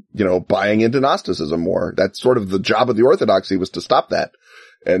people are, buying into Gnosticism more. That's sort of the job of the orthodoxy, was to stop that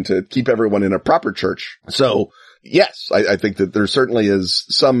and to keep everyone in a proper church. So, yes, I think that there certainly is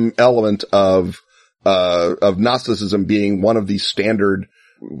some element of Gnosticism being one of the standard,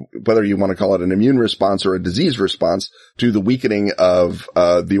 whether you want to call it an immune response or a disease response, to the weakening of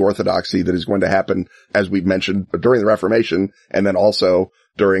the orthodoxy that is going to happen, as we've mentioned, during the Reformation, and then also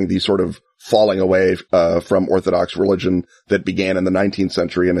during the sort of falling away from Orthodox religion that began in the 19th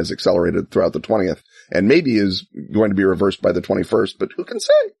century and has accelerated throughout the 20th, and maybe is going to be reversed by the 21st, but who can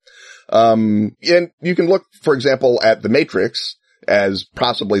say? And you can look, for example, at The Matrix as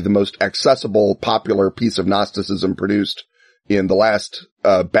possibly the most accessible, popular piece of Gnosticism produced in the last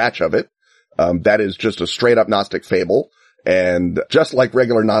batch of it. That is just a straight up Gnostic fable. And just like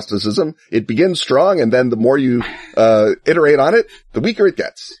regular Gnosticism, it begins strong, and then the more you iterate on it, the weaker it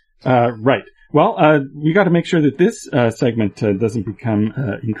gets. Right. Well, we got to make sure that this segment doesn't become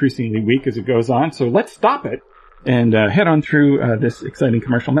increasingly weak as it goes on. So let's stop it and head on through this exciting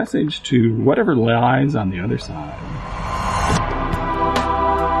commercial message to whatever lies on the other side.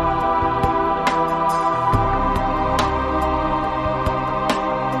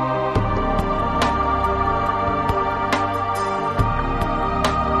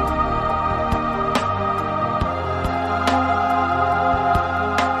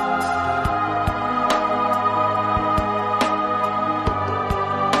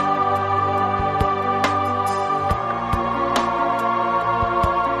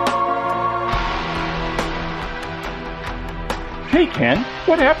 Hey, Ken,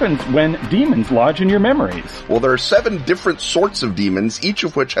 what happens when demons lodge in your memories? Well, there are 7 different sorts of demons, each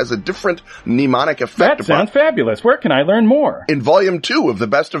of which has a different mnemonic effect. That sounds fabulous. Where can I learn more? In Volume 2 of The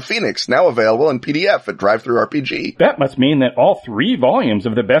Best of Phoenix, now available in PDF at DriveThruRPG. That must mean that all 3 volumes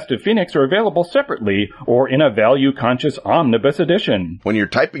of The Best of Phoenix are available separately or in a value-conscious omnibus edition. When you're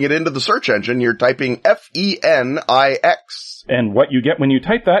typing it into the search engine, you're typing F-E-N-I-X. And what you get when you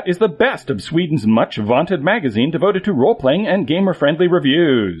type that is the best of Sweden's much-vaunted magazine devoted to role-playing and gamer-friendly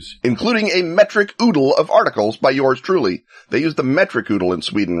reviews. Including a metric oodle of articles by yours truly. They use the metric oodle in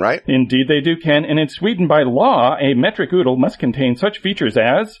Sweden, right? Indeed they do, Ken, and in Sweden by law, a metric oodle must contain such features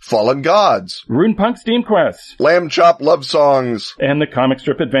as Fallen Gods, Runepunk Steam Quests, Lamb Chop Love Songs, and the comic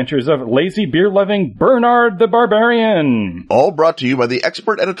strip adventures of lazy beer-loving Bernard the Barbarian. All brought to you by the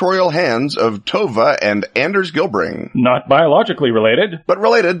expert editorial hands of Tova and Anders Gilbring. Not biologically related, but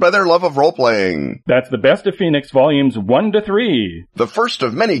related by their love of role-playing. That's The Best of Phoenix Volumes 1 to 3. The first first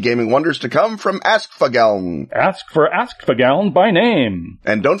of many gaming wonders to come from Askfageln. Ask for Askfageln by name.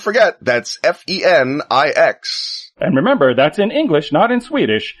 And don't forget, that's F-E-N-I-X. And remember, that's in English, not in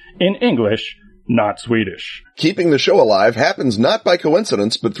Swedish. In English, not Swedish. Keeping the show alive happens not by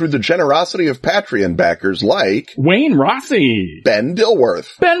coincidence, but through the generosity of Patreon backers like Wayne Rossi, Ben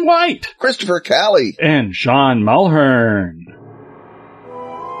Dilworth, Ben White, Christopher Calley, and Sean Mulhern.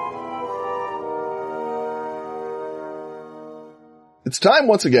 It's time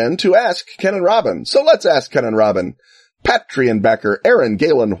once again to ask Ken and Robin. So let's ask Ken and Robin. Patreon backer Aaron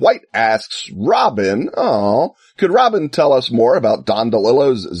Galen White asks, Robin, could Robin tell us more about Don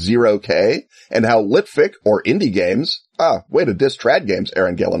DeLillo's Zero K and how Litfic or indie games, way to diss trad games,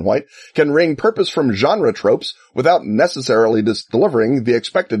 Aaron Galen White, can wring purpose from genre tropes without necessarily delivering the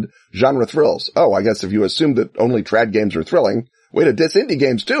expected genre thrills? Oh, I guess if you assume that only trad games are thrilling, way to diss indie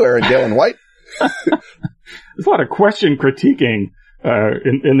games too, Aaron Galen White. There's a lot of question critiquing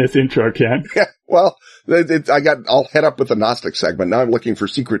in this intro, Ken. Yeah, well, I got all head up with the Gnostic segment. Now I'm looking for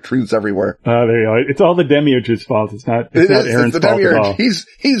secret truths everywhere. There you go. It's all the Demiurge's fault. It's not Aaron's fault at all.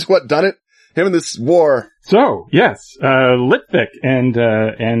 He's what done it. Him in this war. So, yes, Litfic and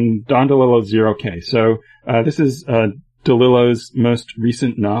Don DeLillo's Zero K. So, this is, DeLillo's most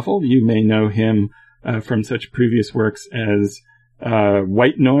recent novel. You may know him, from such previous works as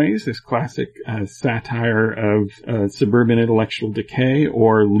White Noise, this classic satire of suburban intellectual decay,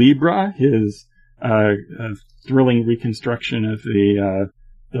 or Libra, his thrilling reconstruction of the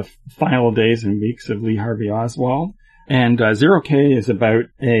final days and weeks of Lee Harvey Oswald. And Zero K is about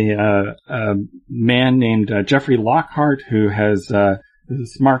a man named Jeffrey Lockhart, who is a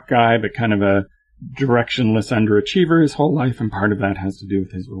smart guy, but kind of a directionless underachiever his whole life, and part of that has to do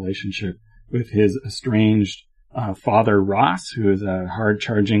with his relationship with his estranged father Ross, who is a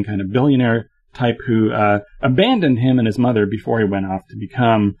hard-charging kind of billionaire type who abandoned him and his mother before he went off to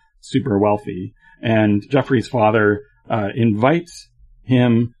become super wealthy. And Jeffrey's father invites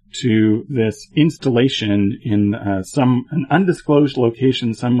him to this installation in an undisclosed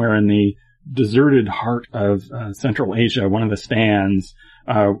location somewhere in the deserted heart of Central Asia, one of the stands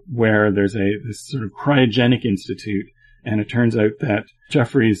where there's this sort of cryogenic institute. And it turns out that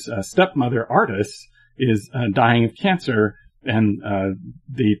Jeffrey's stepmother, Artis, is dying of cancer, and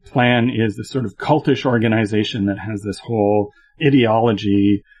the plan is this sort of cultish organization that has this whole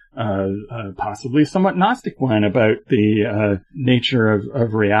ideology, possibly somewhat Gnostic one, about the nature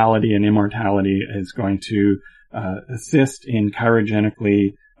of reality and immortality, is going to assist in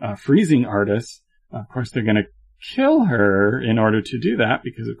cryogenically freezing Artis. Of course, they're going to kill her in order to do that,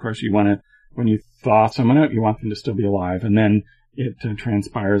 because of course when you thaw someone out, you want them to still be alive. And then it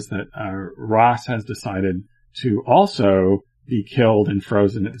transpires that Ross has decided to also be killed and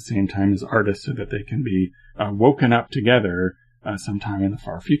frozen at the same time as Artis, so that they can be woken up together sometime in the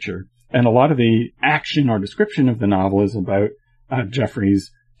far future. And a lot of the action or description of the novel is about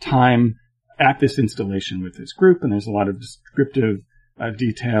Jeffrey's time at this installation with his group, and there's a lot of descriptive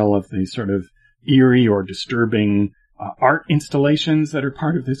detail of the sort of eerie or disturbing art installations that are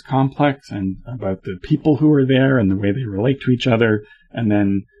part of this complex, and about the people who are there and the way they relate to each other. And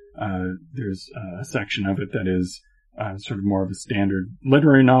then there's a section of it that is sort of more of a standard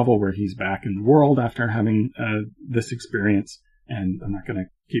literary novel where he's back in the world after having this experience. And I'm not going to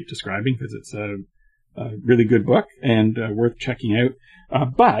keep describing because it's a really good book and worth checking out.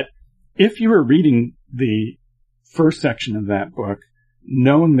 But if you were reading the first section of that book,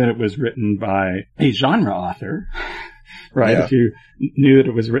 knowing that it was written by a genre author, right? Yeah. If you knew that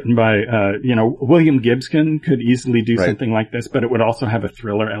it was written by, William Gibson could easily do something like this, but it would also have a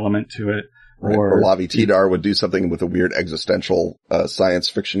thriller element to it. Right. Or Lavi Tidar would do something with a weird existential, science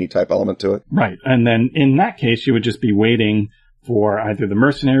fiction-y type element to it. Right. And then in that case, you would just be waiting for either the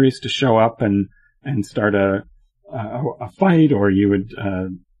mercenaries to show up and start a fight, or you would,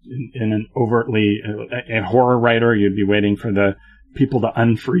 in an overtly, a horror writer, you'd be waiting for the people to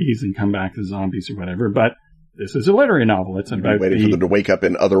unfreeze and come back as zombies or whatever. But this is a literary novel. It's about waiting for them to wake up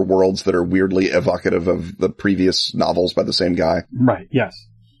in other worlds that are weirdly evocative of the previous novels by the same guy. Right. Yes.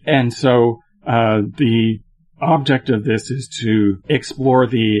 And so, the object of this is to explore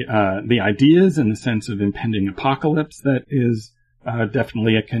the ideas in the sense of impending apocalypse that is,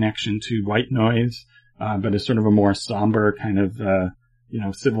 definitely a connection to White Noise, but is sort of a more somber kind of,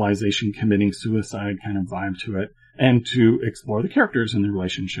 civilization committing suicide kind of vibe to it, and to explore the characters and the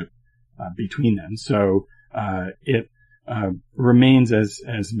relationship, between them. So, it remains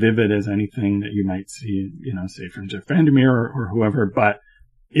as vivid as anything that you might see, say from Jeff Vandermeer or whoever, but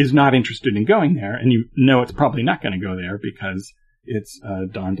is not interested in going there. And you know it's probably not going to go there because it's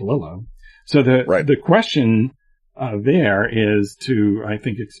Don DeLillo. So the question there is to, I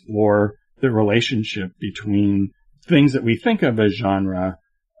think, explore the relationship between things that we think of as genre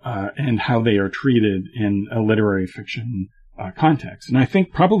and how they are treated in a literary fiction context. And I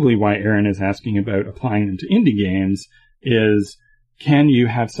think probably why Aaron is asking about applying them to indie games is, can you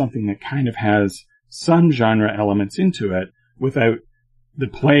have something that kind of has some genre elements into it without the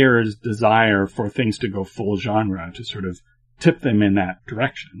player's desire for things to go full genre to sort of tip them in that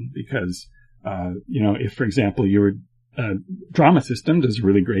direction? Because, if, for example, your drama system does a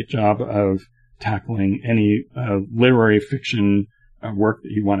really great job of tackling any literary fiction work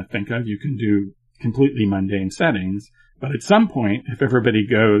that you want to think of, you can do completely mundane settings. But at some point, if everybody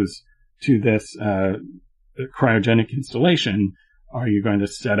goes to this cryogenic installation, are you going to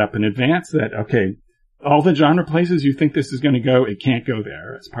set up in advance that, okay, all the genre places you think this is going to go, it can't go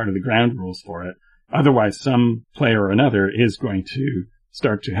there as part of the ground rules for it. Otherwise, some player or another is going to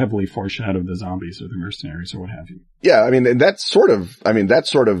start to heavily foreshadow the zombies or the mercenaries or what have you. Yeah, and that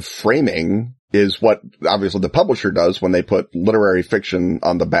sort of framing is what obviously the publisher does when they put literary fiction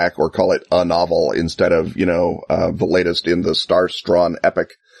on the back or call it a novel instead of, the latest in the star-strawn epic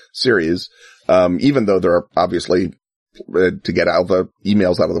series. Even though there are obviously, to get all the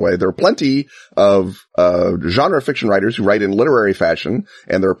emails out of the way, there are plenty of genre fiction writers who write in literary fashion,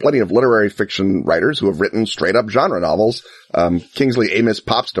 and there are plenty of literary fiction writers who have written straight up genre novels. Kingsley Amis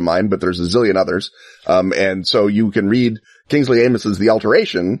pops to mind, but there's a zillion others. And so you can read Kingsley Amis's The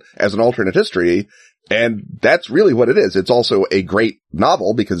Alteration as an alternate history, and that's really what it is. It's also a great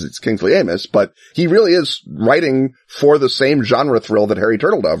novel because it's Kingsley Amis, but he really is writing for the same genre thrill that Harry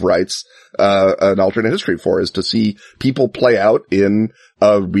Turtledove writes an alternate history for, is to see people play out in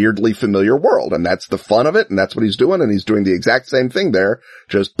a weirdly familiar world. And that's the fun of it, and that's what he's doing, and he's doing the exact same thing there,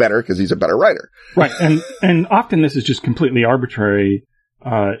 just better because he's a better writer. Right, and often this is just completely arbitrary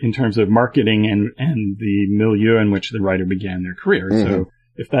in terms of marketing and the milieu in which the writer began their career. Mm-hmm. So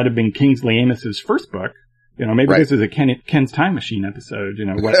if that had been Kingsley Amis's first book, maybe right. This is a Ken's Time Machine episode.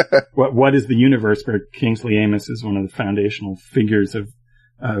 What is the universe where Kingsley Amis is one of the foundational figures of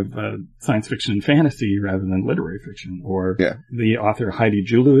science fiction and fantasy rather than literary fiction? Or the author Heidi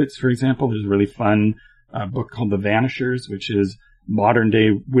Julewitz, for example, there's a really fun book called The Vanishers, which is modern day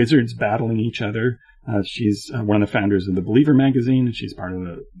wizards battling each other. She's one of the founders of The Believer magazine, and she's part of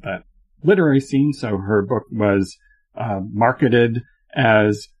that literary scene. So her book was marketed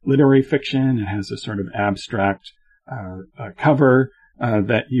as literary fiction. It has a sort of abstract cover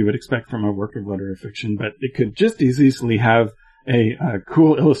that you would expect from a work of literary fiction, but it could just as easily have a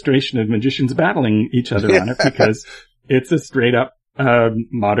cool illustration of magicians battling each other on it, because it's a straight up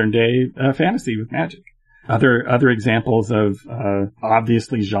modern day fantasy with magic. Other examples of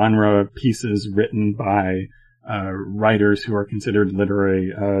obviously genre pieces written by writers who are considered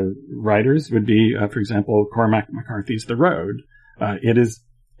literary writers would be, for example, Cormac McCarthy's The Road. It is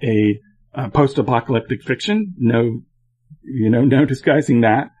a post-apocalyptic fiction. No disguising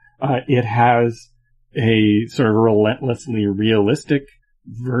that. It has a sort of relentlessly realistic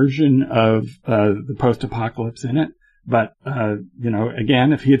version of the post-apocalypse in it. But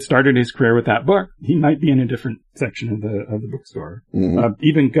again, if he had started his career with that book, he might be in a different section of the bookstore. Mm-hmm.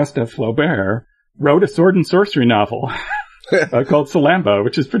 Even Gustave Flaubert wrote a sword and sorcery novel called Salambo,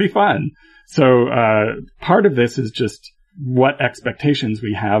 which is pretty fun. So part of this is just what expectations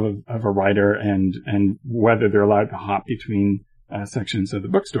we have of a writer and whether they're allowed to hop between sections of the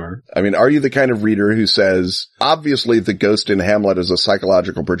bookstore. Are you the kind of reader who says, obviously the ghost in Hamlet is a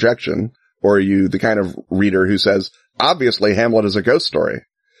psychological projection? Or are you the kind of reader who says, obviously Hamlet is a ghost story?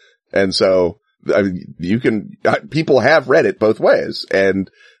 And so people have read it both ways. And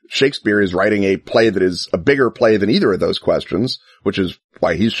Shakespeare is writing a play that is a bigger play than either of those questions, which is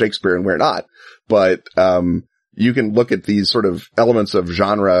why he's Shakespeare and we're not. But, you can look at these sort of elements of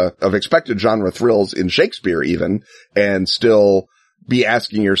expected genre thrills in Shakespeare even, and still be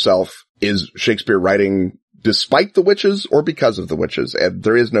asking yourself, is Shakespeare writing despite the witches or because of the witches? And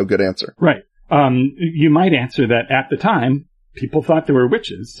there is no good answer. Right. You might answer that at the time, people thought there were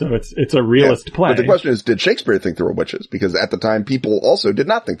witches, so it's a realist play. But the question is, did Shakespeare think there were witches? Because at the time, people also did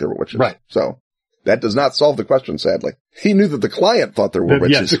not think there were witches. Right. So that does not solve the question, sadly. He knew that the client thought there were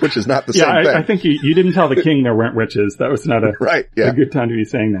witches, which is not the same thing. I think you didn't tell the king there weren't witches. That was not a good time to be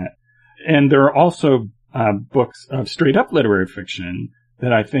saying that. And there are also books of straight up literary fiction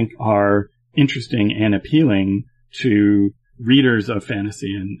that I think are interesting and appealing to readers of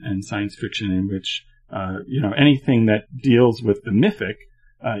fantasy and science fiction, in which, anything that deals with the mythic,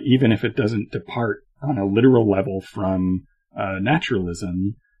 even if it doesn't depart on a literal level from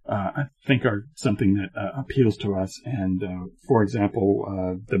naturalism, I think are something that appeals to us. And for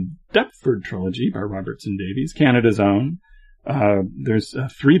example, the Deptford trilogy by Robertson Davies, Canada's own. There's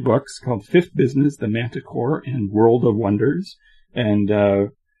 3 books called Fifth Business, The Manticore, and World of Wonders. And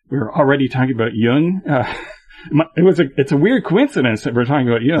we're already talking about Jung. It's a weird coincidence that we're talking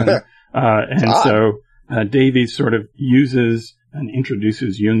about Jung. So Davies sort of uses and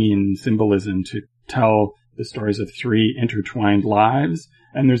introduces Jungian symbolism to tell the stories of 3 intertwined lives.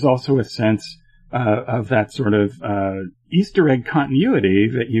 And there's also a sense of that sort of Easter egg continuity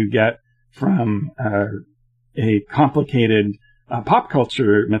that you get from a complicated pop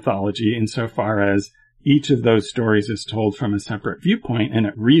culture mythology insofar as each of those stories is told from a separate viewpoint, and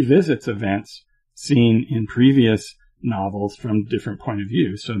it revisits events seen in previous novels from different point of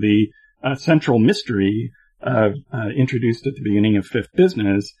view. So the central mystery introduced at the beginning of Fifth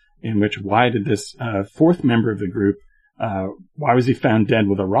Business, in which why did this 4th member of the group, why was he found dead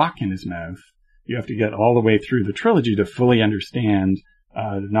with a rock in his mouth? You have to get all the way through the trilogy to fully understand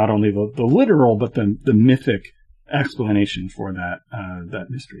not only the literal, but the mythic explanation for that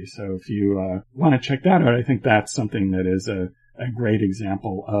mystery. So if you want to check that out, I think that's something that is a great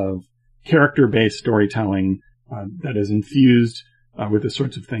example of character-based storytelling that is infused with the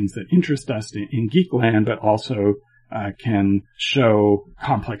sorts of things that interest us in Geekland, but also can show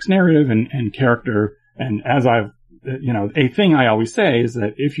complex narrative and character. And as a thing I always say is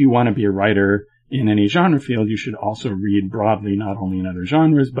that if you want to be a writer in any genre field, you should also read broadly, not only in other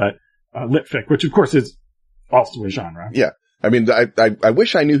genres, but lit fic, which of course is also a genre. Yeah. I mean, I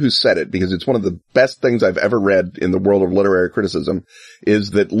wish I knew who said it, because it's one of the best things I've ever read in the world of literary criticism,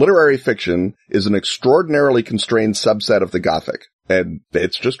 is that literary fiction is an extraordinarily constrained subset of the Gothic. And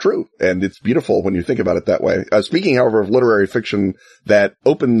it's just true. And it's beautiful when you think about it that way. Speaking, however, of literary fiction that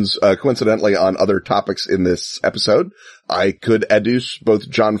opens, coincidentally on other topics in this episode, I could adduce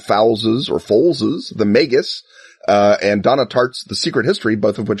both John Fowles's The Magus, and Donna Tartt's The Secret History,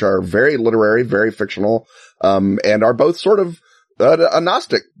 both of which are very literary, very fictional, and are both sort of,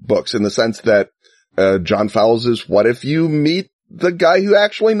 agnostic books in the sense that, John Fowles's What If You Meet the Guy Who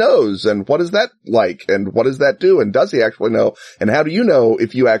Actually Knows, and what is that like, and what does that do, and does he actually know, and how do you know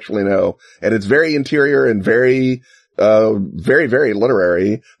if you actually know? And it's very interior and very, very, very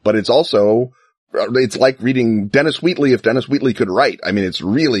literary, but it's also, it's like reading Dennis Wheatley if Dennis Wheatley could write. I mean, it's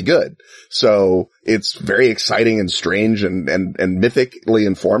really good. So it's very exciting and strange and mythically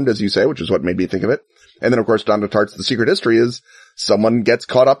informed, as you say, which is what made me think of it. And then, of course, Donna Tartt's The Secret History is someone gets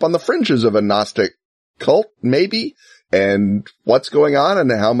caught up on the fringes of a Gnostic cult, maybe, and what's going on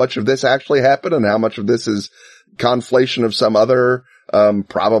and how much of this actually happened and how much of this is conflation of some other,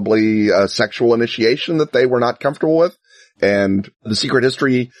 probably sexual initiation that they were not comfortable with. And The Secret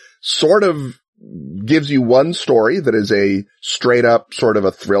History sort of gives you one story that is a straight up sort of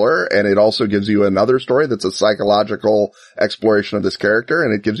a thriller, and it also gives you another story that's a psychological exploration of this character,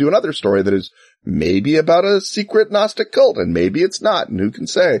 and it gives you another story that is maybe about a secret Gnostic cult, and maybe it's not, and who can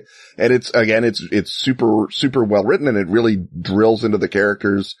say? And it's super, super well written, and it really drills into the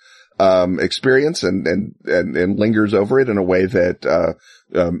character's experience and lingers over it in a way that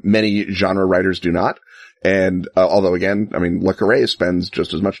many genre writers do not. And although again, I mean, Le Carré spends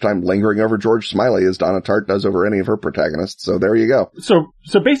just as much time lingering over George Smiley as Donna Tartt does over any of her protagonists. So there you go.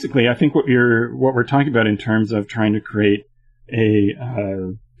 So basically, I think what we're talking about in terms of trying to create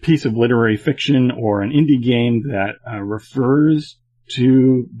a piece of literary fiction or an indie game that refers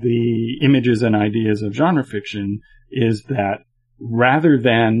to the images and ideas of genre fiction is that rather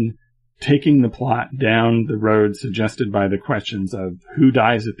than taking the plot down the road suggested by the questions of who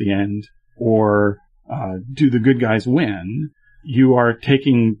dies at the end or do the good guys win, you are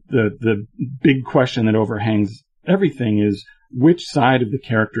taking the big question that overhangs everything is which side of the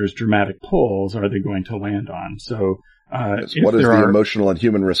character's dramatic pulls are they going to land on? So, what is the emotional and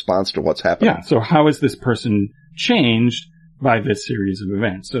human response to what's happening? Yeah. So how is this person changed by this series of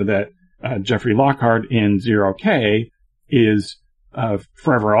events? So that, Jeffrey Lockhart in Zero K is,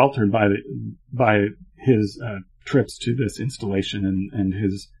 forever altered by his, trips to this installation and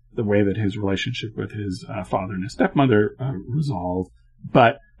the way that his relationship with his father and his stepmother resolve.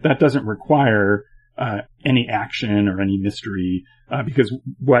 But that doesn't require any action or any mystery, because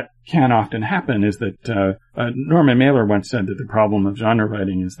what can often happen is that Norman Mailer once said that the problem of genre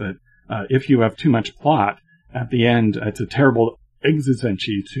writing is that if you have too much plot, at the end, it's a terrible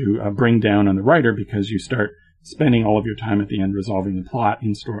exigency to bring down on the writer because you start spending all of your time at the end resolving the plot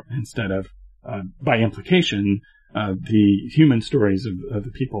instead of, by implication, the human stories of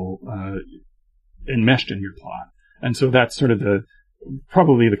the people enmeshed in your plot. And so that's sort of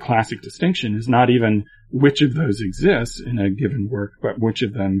probably the classic distinction is not even which of those exists in a given work, but which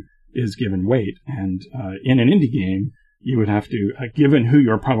of them is given weight. And in an indie game, you would have to, given who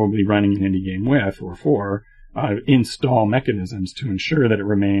you're probably running an indie game with or for, install mechanisms to ensure that it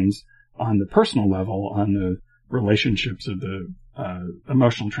remains on the personal level, on the relationships of the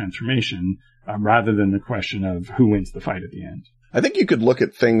emotional transformation, rather than the question of who wins the fight at the end. I think you could look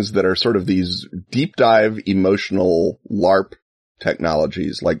at things that are sort of these deep dive emotional LARP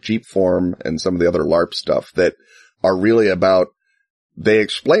technologies like Jeepform and some of the other LARP stuff that are really about, they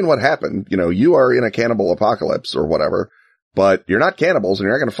explain what happened. You know, you are in a cannibal apocalypse or whatever, but you're not cannibals and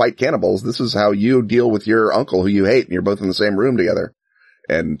you're not going to fight cannibals. This is how you deal with your uncle who you hate and you're both in the same room together,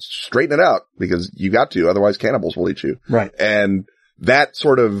 and straighten it out because you got to, otherwise cannibals will eat you. Right. And that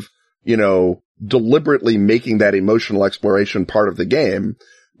sort of, you know, deliberately making that emotional exploration part of the game.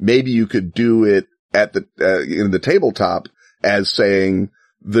 Maybe you could do it at the, in the tabletop as saying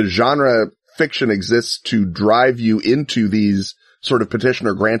the genre fiction exists to drive you into these sort of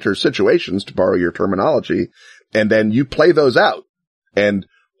petitioner-granter situations, to borrow your terminology, and then you play those out. And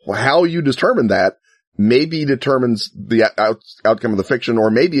how you determine that maybe determines the outcome of the fiction,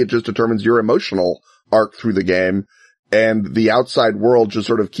 or maybe it just determines your emotional arc through the game, and the outside world just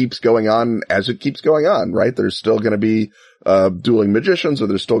sort of keeps going on as it keeps going on, right? There's still going to be dueling magicians, or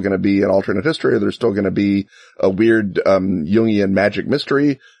there's still going to be an alternate history, or there's still going to be a weird Jungian magic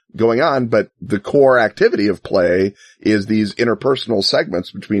mystery going on, but the core activity of play is these interpersonal segments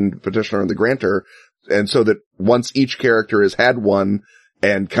between petitioner and the grantor, and so that once each character has had one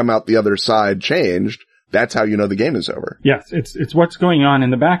and come out the other side changed, that's how you know the game is over. Yes, it's what's going on in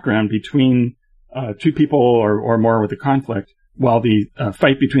the background between two people or more with a conflict, while the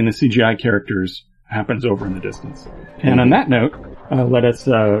fight between the CGI characters happens over in the distance. And on that note,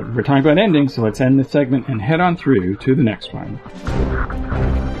 we're talking about endings, so let's end this segment and head on through to the next one.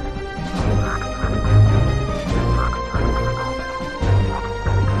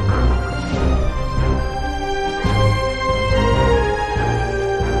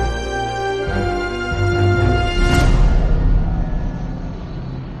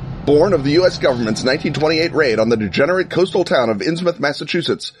 Born of the U.S. government's 1928 raid on the degenerate coastal town of Innsmouth,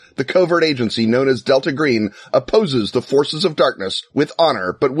 Massachusetts, the covert agency known as Delta Green opposes the forces of darkness with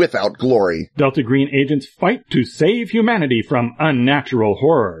honor but without glory. Delta Green agents fight to save humanity from unnatural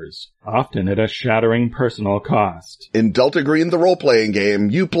horrors, often at a shattering personal cost. In Delta Green, the role-playing game,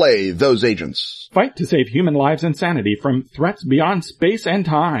 you play those agents. Fight to save human lives and sanity from threats beyond space and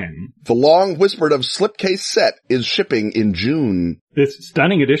time. The long whispered of slipcase set is shipping in June. This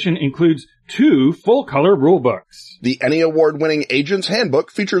stunning edition includes 2 full-color rulebooks. The Emmy Award-winning Agent's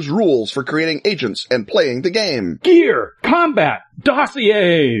Handbook features rules for creating agents and playing the game. Gear, combat,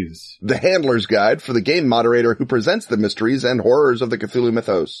 dossiers. The Handler's Guide for the game moderator who presents the mysteries and horrors of the Cthulhu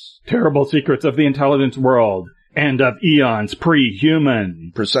mythos. Terrible secrets of the intelligence world and of eons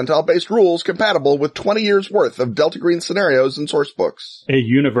pre-human. Percentile-based rules compatible with 20 years worth of Delta Green scenarios and sourcebooks. A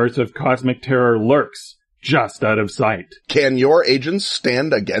universe of cosmic terror lurks just out of sight. Can your agents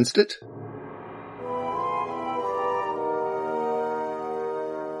stand against it?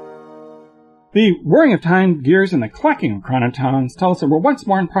 The whirring of time gears and the clacking of chronotons tell us that we're once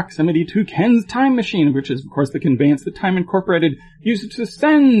more in proximity to Ken's time machine, which is, of course, the conveyance that Time Incorporated uses to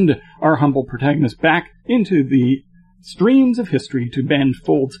send our humble protagonists back into the streams of history to bend,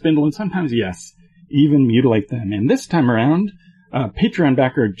 fold, spindle, and sometimes, yes, even mutilate them. And this time around, Patreon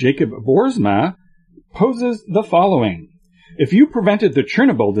backer Jacob Boersma poses the following. If you prevented the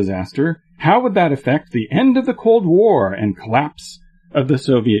Chernobyl disaster, how would that affect the end of the Cold War and collapse of the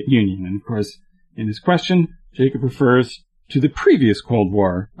Soviet Union? And of course, in his question, Jacob refers to the previous Cold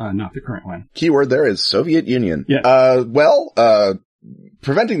War, not the current one. Keyword there is Soviet Union. Yeah.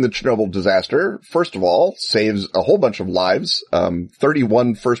 Preventing the Chernobyl disaster, first of all, saves a whole bunch of lives.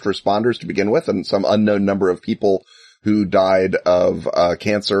 31 first responders to begin with, and some unknown number of people who died of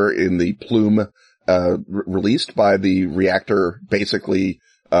cancer in the plume released by the reactor basically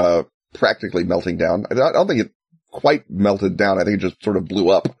practically melting down. I don't think it quite melted down. I think it just sort of blew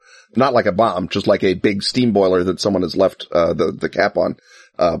up. Not like a bomb, just like a big steam boiler that someone has left the cap on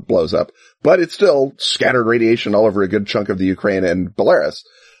blows up. But it's still scattered radiation all over a good chunk of the Ukraine and Belarus.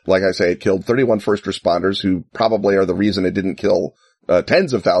 Like I say, it killed 31 first responders who probably are the reason it didn't kill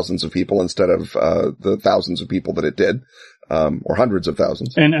tens of thousands of people instead of the thousands of people that it did, or hundreds of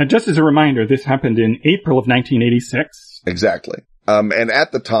thousands. And just as a reminder, this happened in April of 1986. Exactly. And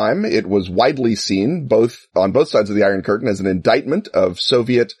at the time, it was widely seen, on both sides of the Iron Curtain, as an indictment of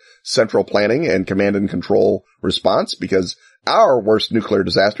Soviet central planning and command and control response, because our worst nuclear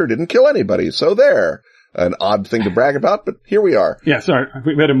disaster didn't kill anybody. So there. an odd thing to brag about, but here we are. Yeah, sorry.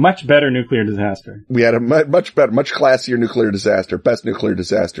 We had a much better nuclear disaster. We had a much better, much classier nuclear disaster, best nuclear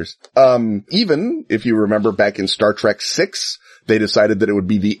disasters. Even if you remember back in Star Trek VI, they decided that it would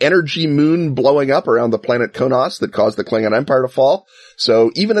be the energy moon blowing up around the planet Konos that caused the Klingon Empire to fall.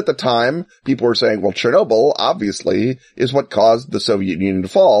 So even at the time, people were saying, well, Chernobyl obviously is what caused the Soviet Union to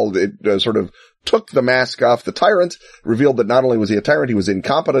fall. It sort of took the mask off the tyrant, revealed that not only was he a tyrant, he was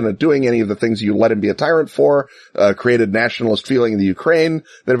incompetent at doing any of the things you let him be a tyrant for, created nationalist feeling in the Ukraine,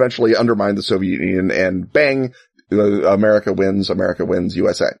 that eventually undermined the Soviet Union, and bang, America wins,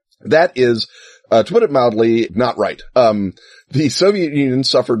 USA. That is, to put it mildly, not right. The Soviet Union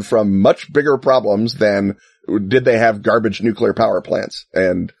suffered from much bigger problems than did they have garbage nuclear power plants.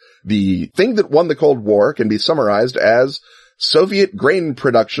 And the thing that won the Cold War can be summarized as Soviet grain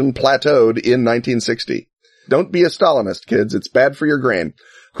production plateaued in 1960. Don't be a Stalinist, kids. It's bad for your grain.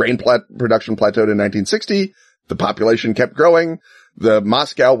 Grain production plateaued in 1960. The population kept growing.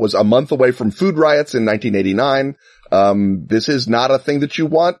 Moscow was a month away from food riots in 1989. This is not a thing that you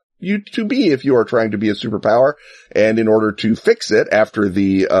want you to be if you are trying to be a superpower. And in order to fix it after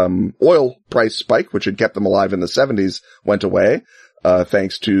the oil price spike, which had kept them alive in the 70s, went away,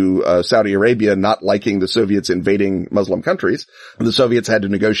 thanks to Saudi Arabia not liking the Soviets invading Muslim countries, the Soviets had to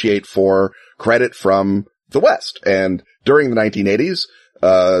negotiate for credit from the West. And during the 1980s,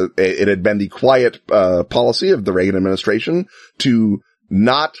 it had been the quiet policy of the Reagan administration to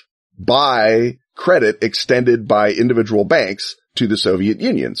not buy credit extended by individual banks to the Soviet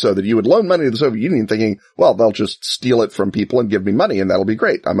Union, so that you would loan money to the Soviet Union thinking, well, they'll just steal it from people and give me money and that'll be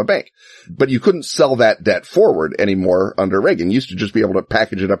great. I'm a bank. But you couldn't sell that debt forward anymore under Reagan. You used to just be able to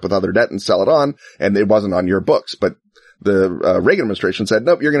package it up with other debt and sell it on, and it wasn't on your books. But the Reagan administration said,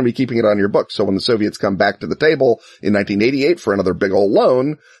 nope, you're going to be keeping it on your books. So when the Soviets come back to the table in 1988 for another big old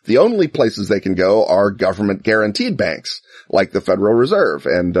loan, the only places they can go are government guaranteed banks like the Federal Reserve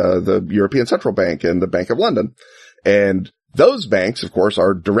and the European Central Bank and the Bank of London. And those banks, of course,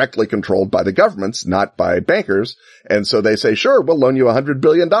 are directly controlled by the governments, not by bankers. And so they say, sure, we'll loan you $100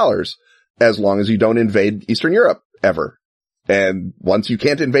 billion as long as you don't invade Eastern Europe ever. And once you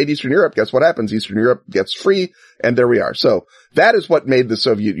can't invade Eastern Europe, guess what happens? Eastern Europe gets free, and there we are. So that is what made the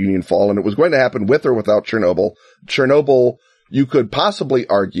Soviet Union fall, and it was going to happen with or without Chernobyl. Chernobyl, you could possibly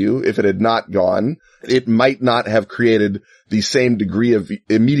argue, if it had not gone, it might not have created the same degree of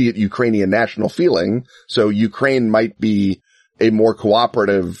immediate Ukrainian national feeling. So Ukraine might be a more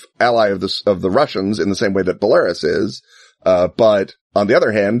cooperative ally of the Russians in the same way that Belarus is. But on the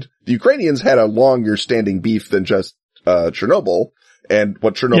other hand, the Ukrainians had a longer standing beef than just Chernobyl. And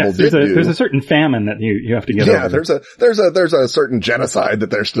what Chernobyl did do, there's a certain famine that you have to get over. Yeah, there's a certain genocide that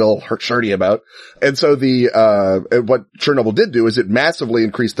they're still shirty about. And so what Chernobyl did do is it massively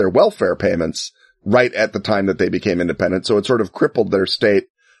increased their welfare payments right at the time that they became independent. So it sort of crippled their state,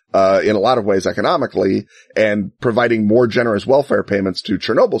 in a lot of ways economically, and providing more generous welfare payments to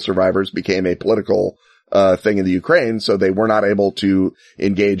Chernobyl survivors became a political, thing in the Ukraine. So they were not able to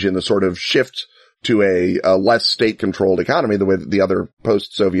engage in the sort of shift to a less state-controlled economy the way that the other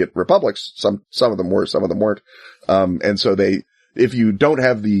post-Soviet republics, some of them were, some of them weren't. And so if you don't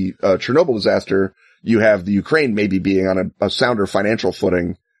have the Chernobyl disaster, you have the Ukraine maybe being on a sounder financial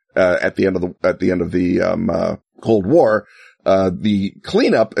footing at the end of the Cold War. The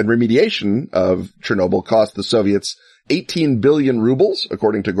cleanup and remediation of Chernobyl cost the Soviets 18 billion rubles,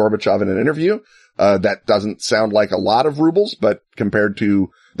 according to Gorbachev in an interview. That doesn't sound like a lot of rubles, but compared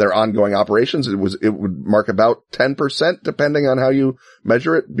to their ongoing operations, it would mark about 10%, depending on how you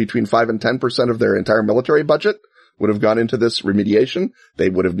measure it. Between 5 and 10% of their entire military budget would have gone into this remediation. They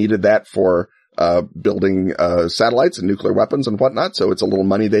would have needed that for building satellites and nuclear weapons and whatnot. So it's a little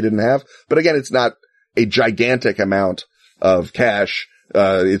money they didn't have. But again, it's not a gigantic amount of cash.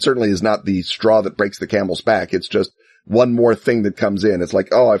 It certainly is not the straw that breaks the camel's back. It's just one more thing that comes in. It's like,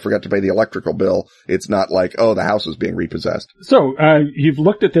 oh, I forgot to pay the electrical bill. It's not like, oh, the house is being repossessed. So, you've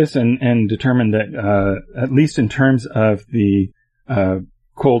looked at this and determined that, at least in terms of the,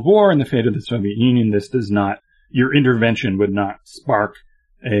 Cold War and the fate of the Soviet Union, your intervention would not spark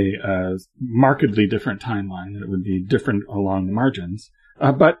a markedly different timeline, that it would be different along the margins.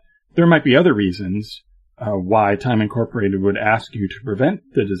 But there might be other reasons why Time Incorporated would ask you to prevent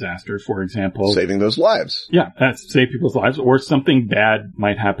the disaster. For example, saving those lives. Yeah, save people's lives, or something bad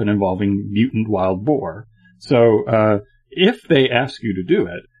might happen involving mutant wild boar. So if they ask you to do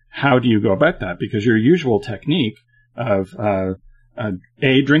it, how do you go about that? Because your usual technique of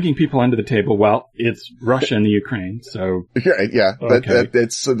drinking people under the table, well, it's Russia and the Ukraine, so yeah, okay.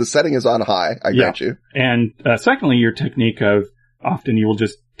 So the setting is on high. I get you. And secondly, your technique of often you will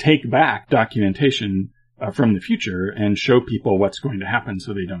just take back documentation from the future and show people what's going to happen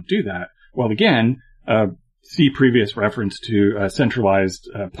so they don't do that. Well, again, see previous reference to centralized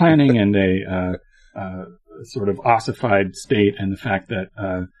planning and a sort of ossified state, and the fact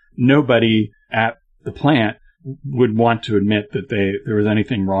that nobody at the plant would want to admit that there was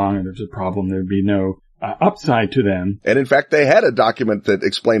anything wrong or there's a problem. There'd be no upside to them. And in fact, they had a document that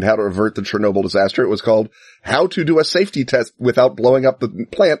explained how to avert the Chernobyl disaster. It was called How to Do a Safety Test Without Blowing Up the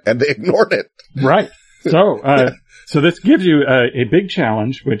Plant, and they ignored it. Right. So, so this gives you a big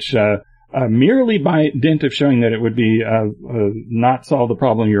challenge, which merely by dint of showing that it would be not solve the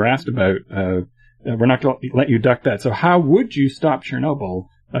problem you're asked about, we're not going to let you duck that. So how would you stop Chernobyl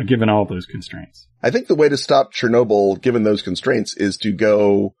given all those constraints? I think the way to stop Chernobyl, given those constraints, is to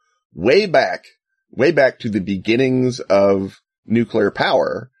go way back to the beginnings of nuclear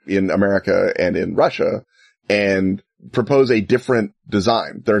power in America and in Russia, and propose a different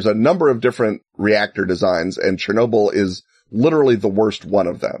design. There's a number of different reactor designs, and Chernobyl is literally the worst one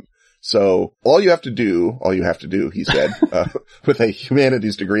of them. So all you have to do, he said, with a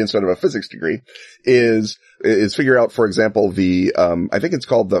humanities degree instead of a physics degree, is figure out, for example, the, I think it's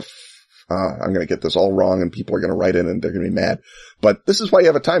called the, I'm going to get this all wrong and people are going to write in and they're going to be mad, but this is why you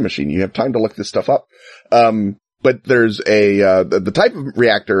have a time machine. You have time to look this stuff up. But there's the type of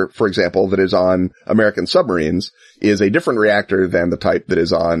reactor, for example, that is on American submarines is a different reactor than the type that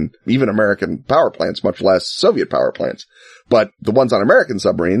is on even American power plants, much less Soviet power plants. But the ones on American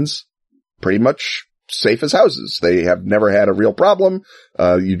submarines, pretty much safe as houses. They have never had a real problem.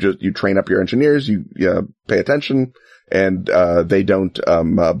 You train up your engineers, you pay attention, and they don't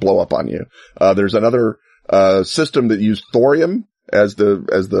blow up on you. There's another system that used thorium as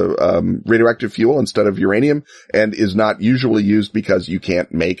the radioactive fuel instead of uranium, and is not usually used because you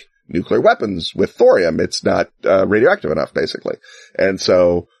can't make nuclear weapons with thorium. It's not radioactive enough, basically. And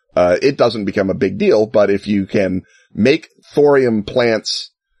so it doesn't become a big deal. But if you can make thorium plants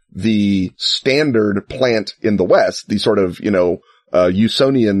the standard plant in the West, the sort of,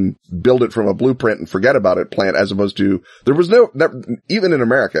 Usonian build it from a blueprint and forget about it plant, as opposed to, there was even in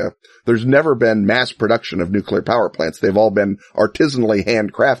America, there's never been mass production of nuclear power plants. They've all been artisanally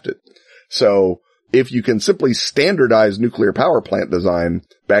handcrafted. So if you can simply standardize nuclear power plant design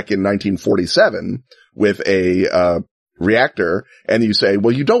back in 1947 with a reactor, and you say,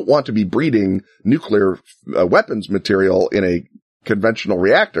 well, you don't want to be breeding nuclear weapons material in a conventional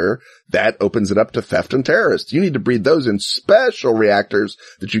reactor, that opens it up to theft and terrorists. You need to breed those in special reactors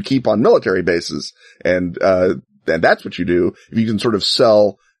that you keep on military bases. And that's what you do. If you can sort of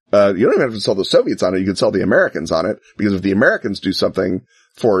sell, you don't even have to sell the Soviets on it. You can sell the Americans on it, because if the Americans do something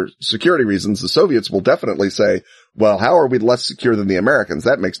for security reasons, the Soviets will definitely say, well, how are we less secure than the Americans?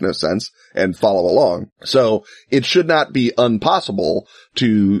 That makes no sense, and follow along. So it should not be impossible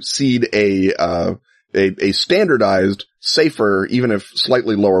to seed a standardized, safer, even if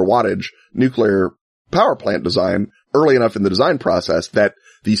slightly lower wattage nuclear power plant design early enough in the design process that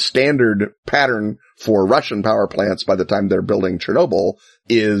the standard pattern for Russian power plants by the time they're building Chernobyl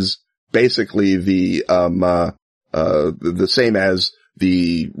is basically the same as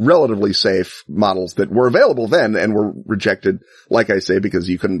the relatively safe models that were available then and were rejected, like I say, because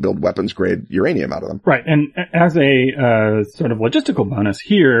you couldn't build weapons grade uranium out of them. Right. And as a sort of logistical bonus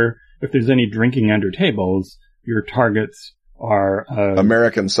here, if there's any drinking under tables, your targets are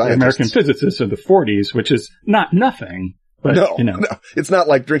American scientists, American physicists of the 40s, which is not nothing. But, no, it's not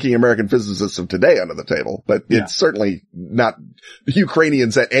like drinking American physicists of today under the table, but it's certainly not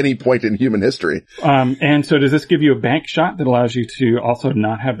Ukrainians at any point in human history. And so does this give you a bank shot that allows you to also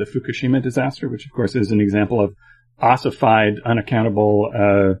not have the Fukushima disaster, which of course is an example of ossified,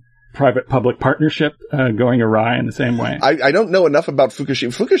 unaccountable, private-public partnership going awry in the same way? I don't know enough about Fukushima.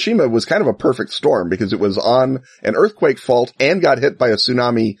 Fukushima was kind of a perfect storm because it was on an earthquake fault and got hit by a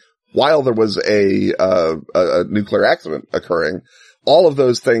tsunami while there was a nuclear accident occurring. All of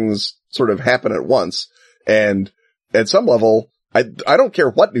those things sort of happen at once. And at some level, I don't care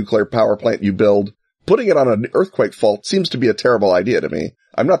what nuclear power plant you build, putting it on an earthquake fault seems to be a terrible idea to me.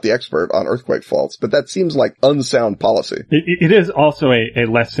 I'm not the expert on earthquake faults, but that seems like unsound policy. It is also a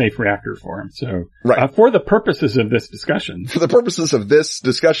less safe reactor form. So, right. For the purposes of this discussion. For the purposes of this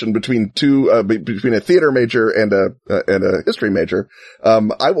discussion between between a theater major and a history major,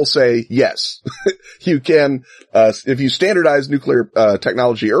 I will say yes. You can, if you standardize nuclear,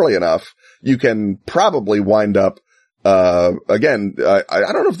 technology early enough, you can probably wind up again, I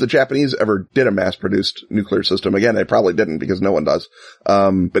don't know if the Japanese ever did a mass-produced nuclear system. Again, they probably didn't because no one does.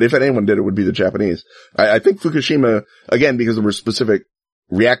 But if anyone did, it would be the Japanese. I think Fukushima, again, because there were specific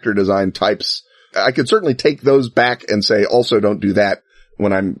reactor design types, I could certainly take those back and say, also don't do that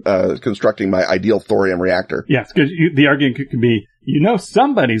when I'm constructing my ideal thorium reactor. Yes, because the argument could be,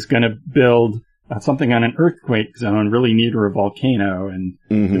 somebody's going to build something on an earthquake zone really near a volcano, and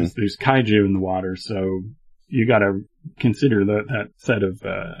there's kaiju in the water, so you got to consider that set of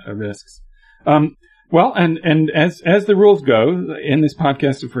risks. Well, and as the rules go in this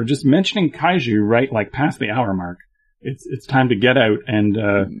podcast, if we're just mentioning kaiju right like past the hour mark, it's time to get out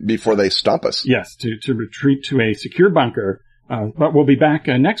and before they stomp us. Yes, to retreat to a secure bunker. But we'll be back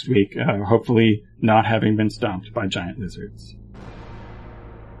next week, hopefully not having been stomped by giant lizards.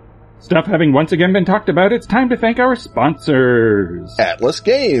 Stuff having once again been talked about, it's time to thank our sponsors. Atlas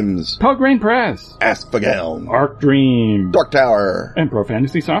Games, Pelgrane Press, Asphagelm, Arc Dream, Dork Tower, and Pro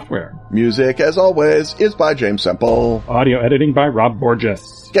Fantasy Software. Music, as always, is by James Semple. Audio editing by Rob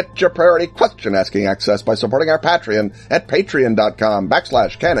Borges. Get your priority question asking access by supporting our Patreon at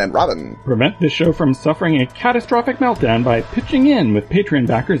patreon.com/Ken and Robin. Prevent this show from suffering a catastrophic meltdown by pitching in with Patreon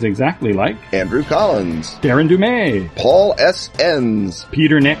backers exactly like Andrew Collins, Darren Dumais, Paul S. Enns,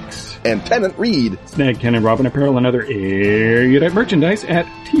 Peter Nix, and Tennant Reed. Snag Ken and Robin apparel and other erudite merchandise at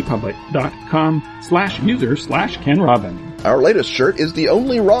tpublic.com/user/Ken Robin. Our latest shirt is The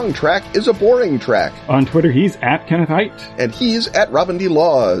Only Wrong Track is a Boring Track. On Twitter, he's at Kenneth Hite. And he's at Robin D.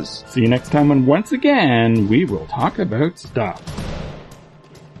 Laws. See you next time when once again we will talk about stuff.